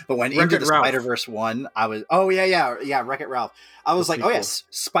know. But when Wreck-It Into the Ralph. Spider-Verse won, I was yeah, Wreck-It Ralph. I was The like, oh sequel. yes,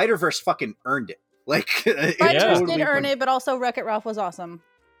 Spider-Verse fucking earned it. Like it Spider-Verse totally did earn won. it, but also Wreck-It Ralph was awesome.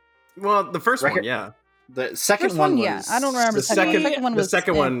 well, the first Wreck-It- one, yeah. The second First one one, was yeah. I don't remember The the second one. second, Second one the was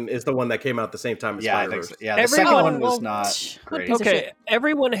second eh. one is the one that came out at the same time as Yeah, I think Spider-Verse. so. Yeah, the Everyone- second one well, was not what great. piece of Okay, shit.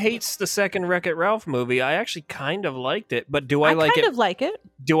 everyone hates the second Wreck-It Ralph movie. I actually kind of liked it, but do I, like kind it? of like it.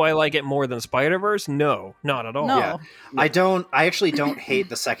 Do I like it more than Spider-Verse? No, not at all. No. Yeah. I actually don't hate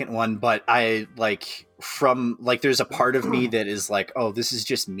the second one, but I like there's a part of me that is like, oh, this is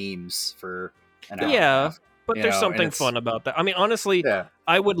just memes for an hour. and a Yeah, half. but You there's know, and something it's- fun about that. I mean, honestly, Yeah.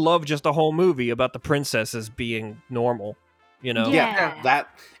 I would love just a whole movie about the princesses being normal. You know? Yeah. That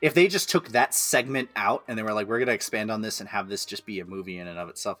if they just took that segment out and they were like, we're gonna expand on this and have this just be a movie in and of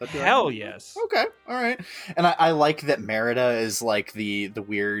itself, I'd be like, Hell yes. okay, all right. And I like that Merida is like the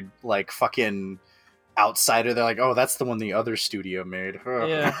weird like fucking outsider. They're like, oh, that's the one the other studio made. Ugh.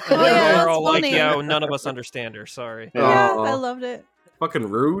 Yeah. Oh, And yeah, they're that's all like, funny. yeah, none of us understand her. Sorry. Yeah, Oh. I loved it. Fucking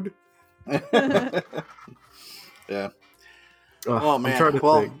rude. Yeah. Ugh, Oh I'm man. trying to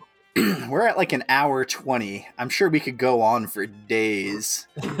Well, think. we're at like an hour 20. I'm sure we could go on for days.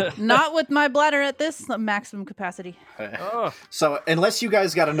 Not with my bladder at this maximum capacity. Oh, So unless you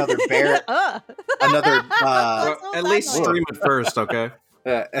guys got another bear, another Well, so at bad least noise. stream it first, okay?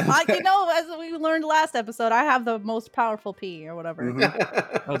 As we learned last episode, I have the most powerful pee or whatever.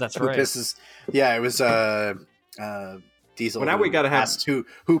 Mhm. oh, that's Who right. pisses? Yeah, it was Diesel. Well, now we who gotta have- asked who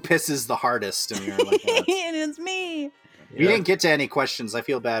pisses the hardest, and we were like, "Oh, that's-" And it's me. we didn't get to any questions. I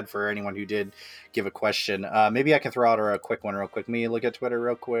feel bad for anyone who did give a question. Maybe I can throw out a quick one real quick. Me look at Twitter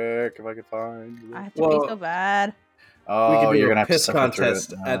real quick if I can find. I have to Well, pee so bad. Oh, we could do you're a gonna have to piss suffer through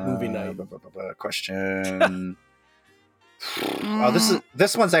contest it. at movie night. Question. Oh,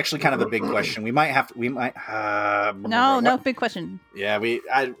 this one's actually kind of a big question. We might. No, big question. Yeah,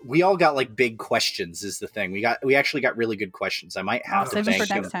 we all got like big questions is the thing. We actually got really good questions. I might I'll have to save it for bank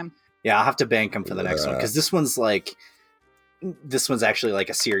them. next time. Yeah, I'll have to bank them for the next one because this one's actually like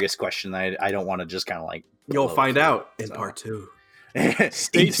a serious question. I don't want to just kind of like. You'll blow find through out it, in so. part 2.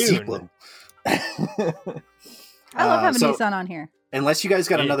 Stay In the tuned. sequel. I love having so- Nissan on here. Unless you guys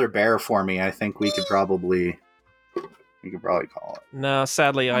got Yeah. another bear for me, I think we could probably call it. No,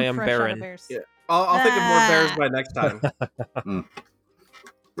 sadly, I am fresh out of barren. Bears. Yeah. I'll think of more bears by next time.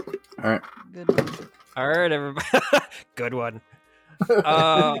 All right. Good one. All right, everybody. Good one.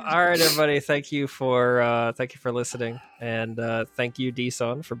 All right, everybody. Thank you for listening, and thank you,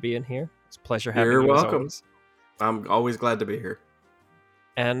 D-Son, for being here. It's a pleasure having You're you. as welcome. always. I'm always glad to be here.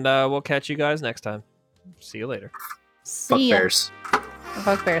 And we'll catch you guys next time. See you later. Fuck See ya. bears.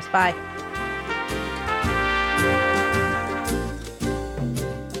 Fuck bears. Bye.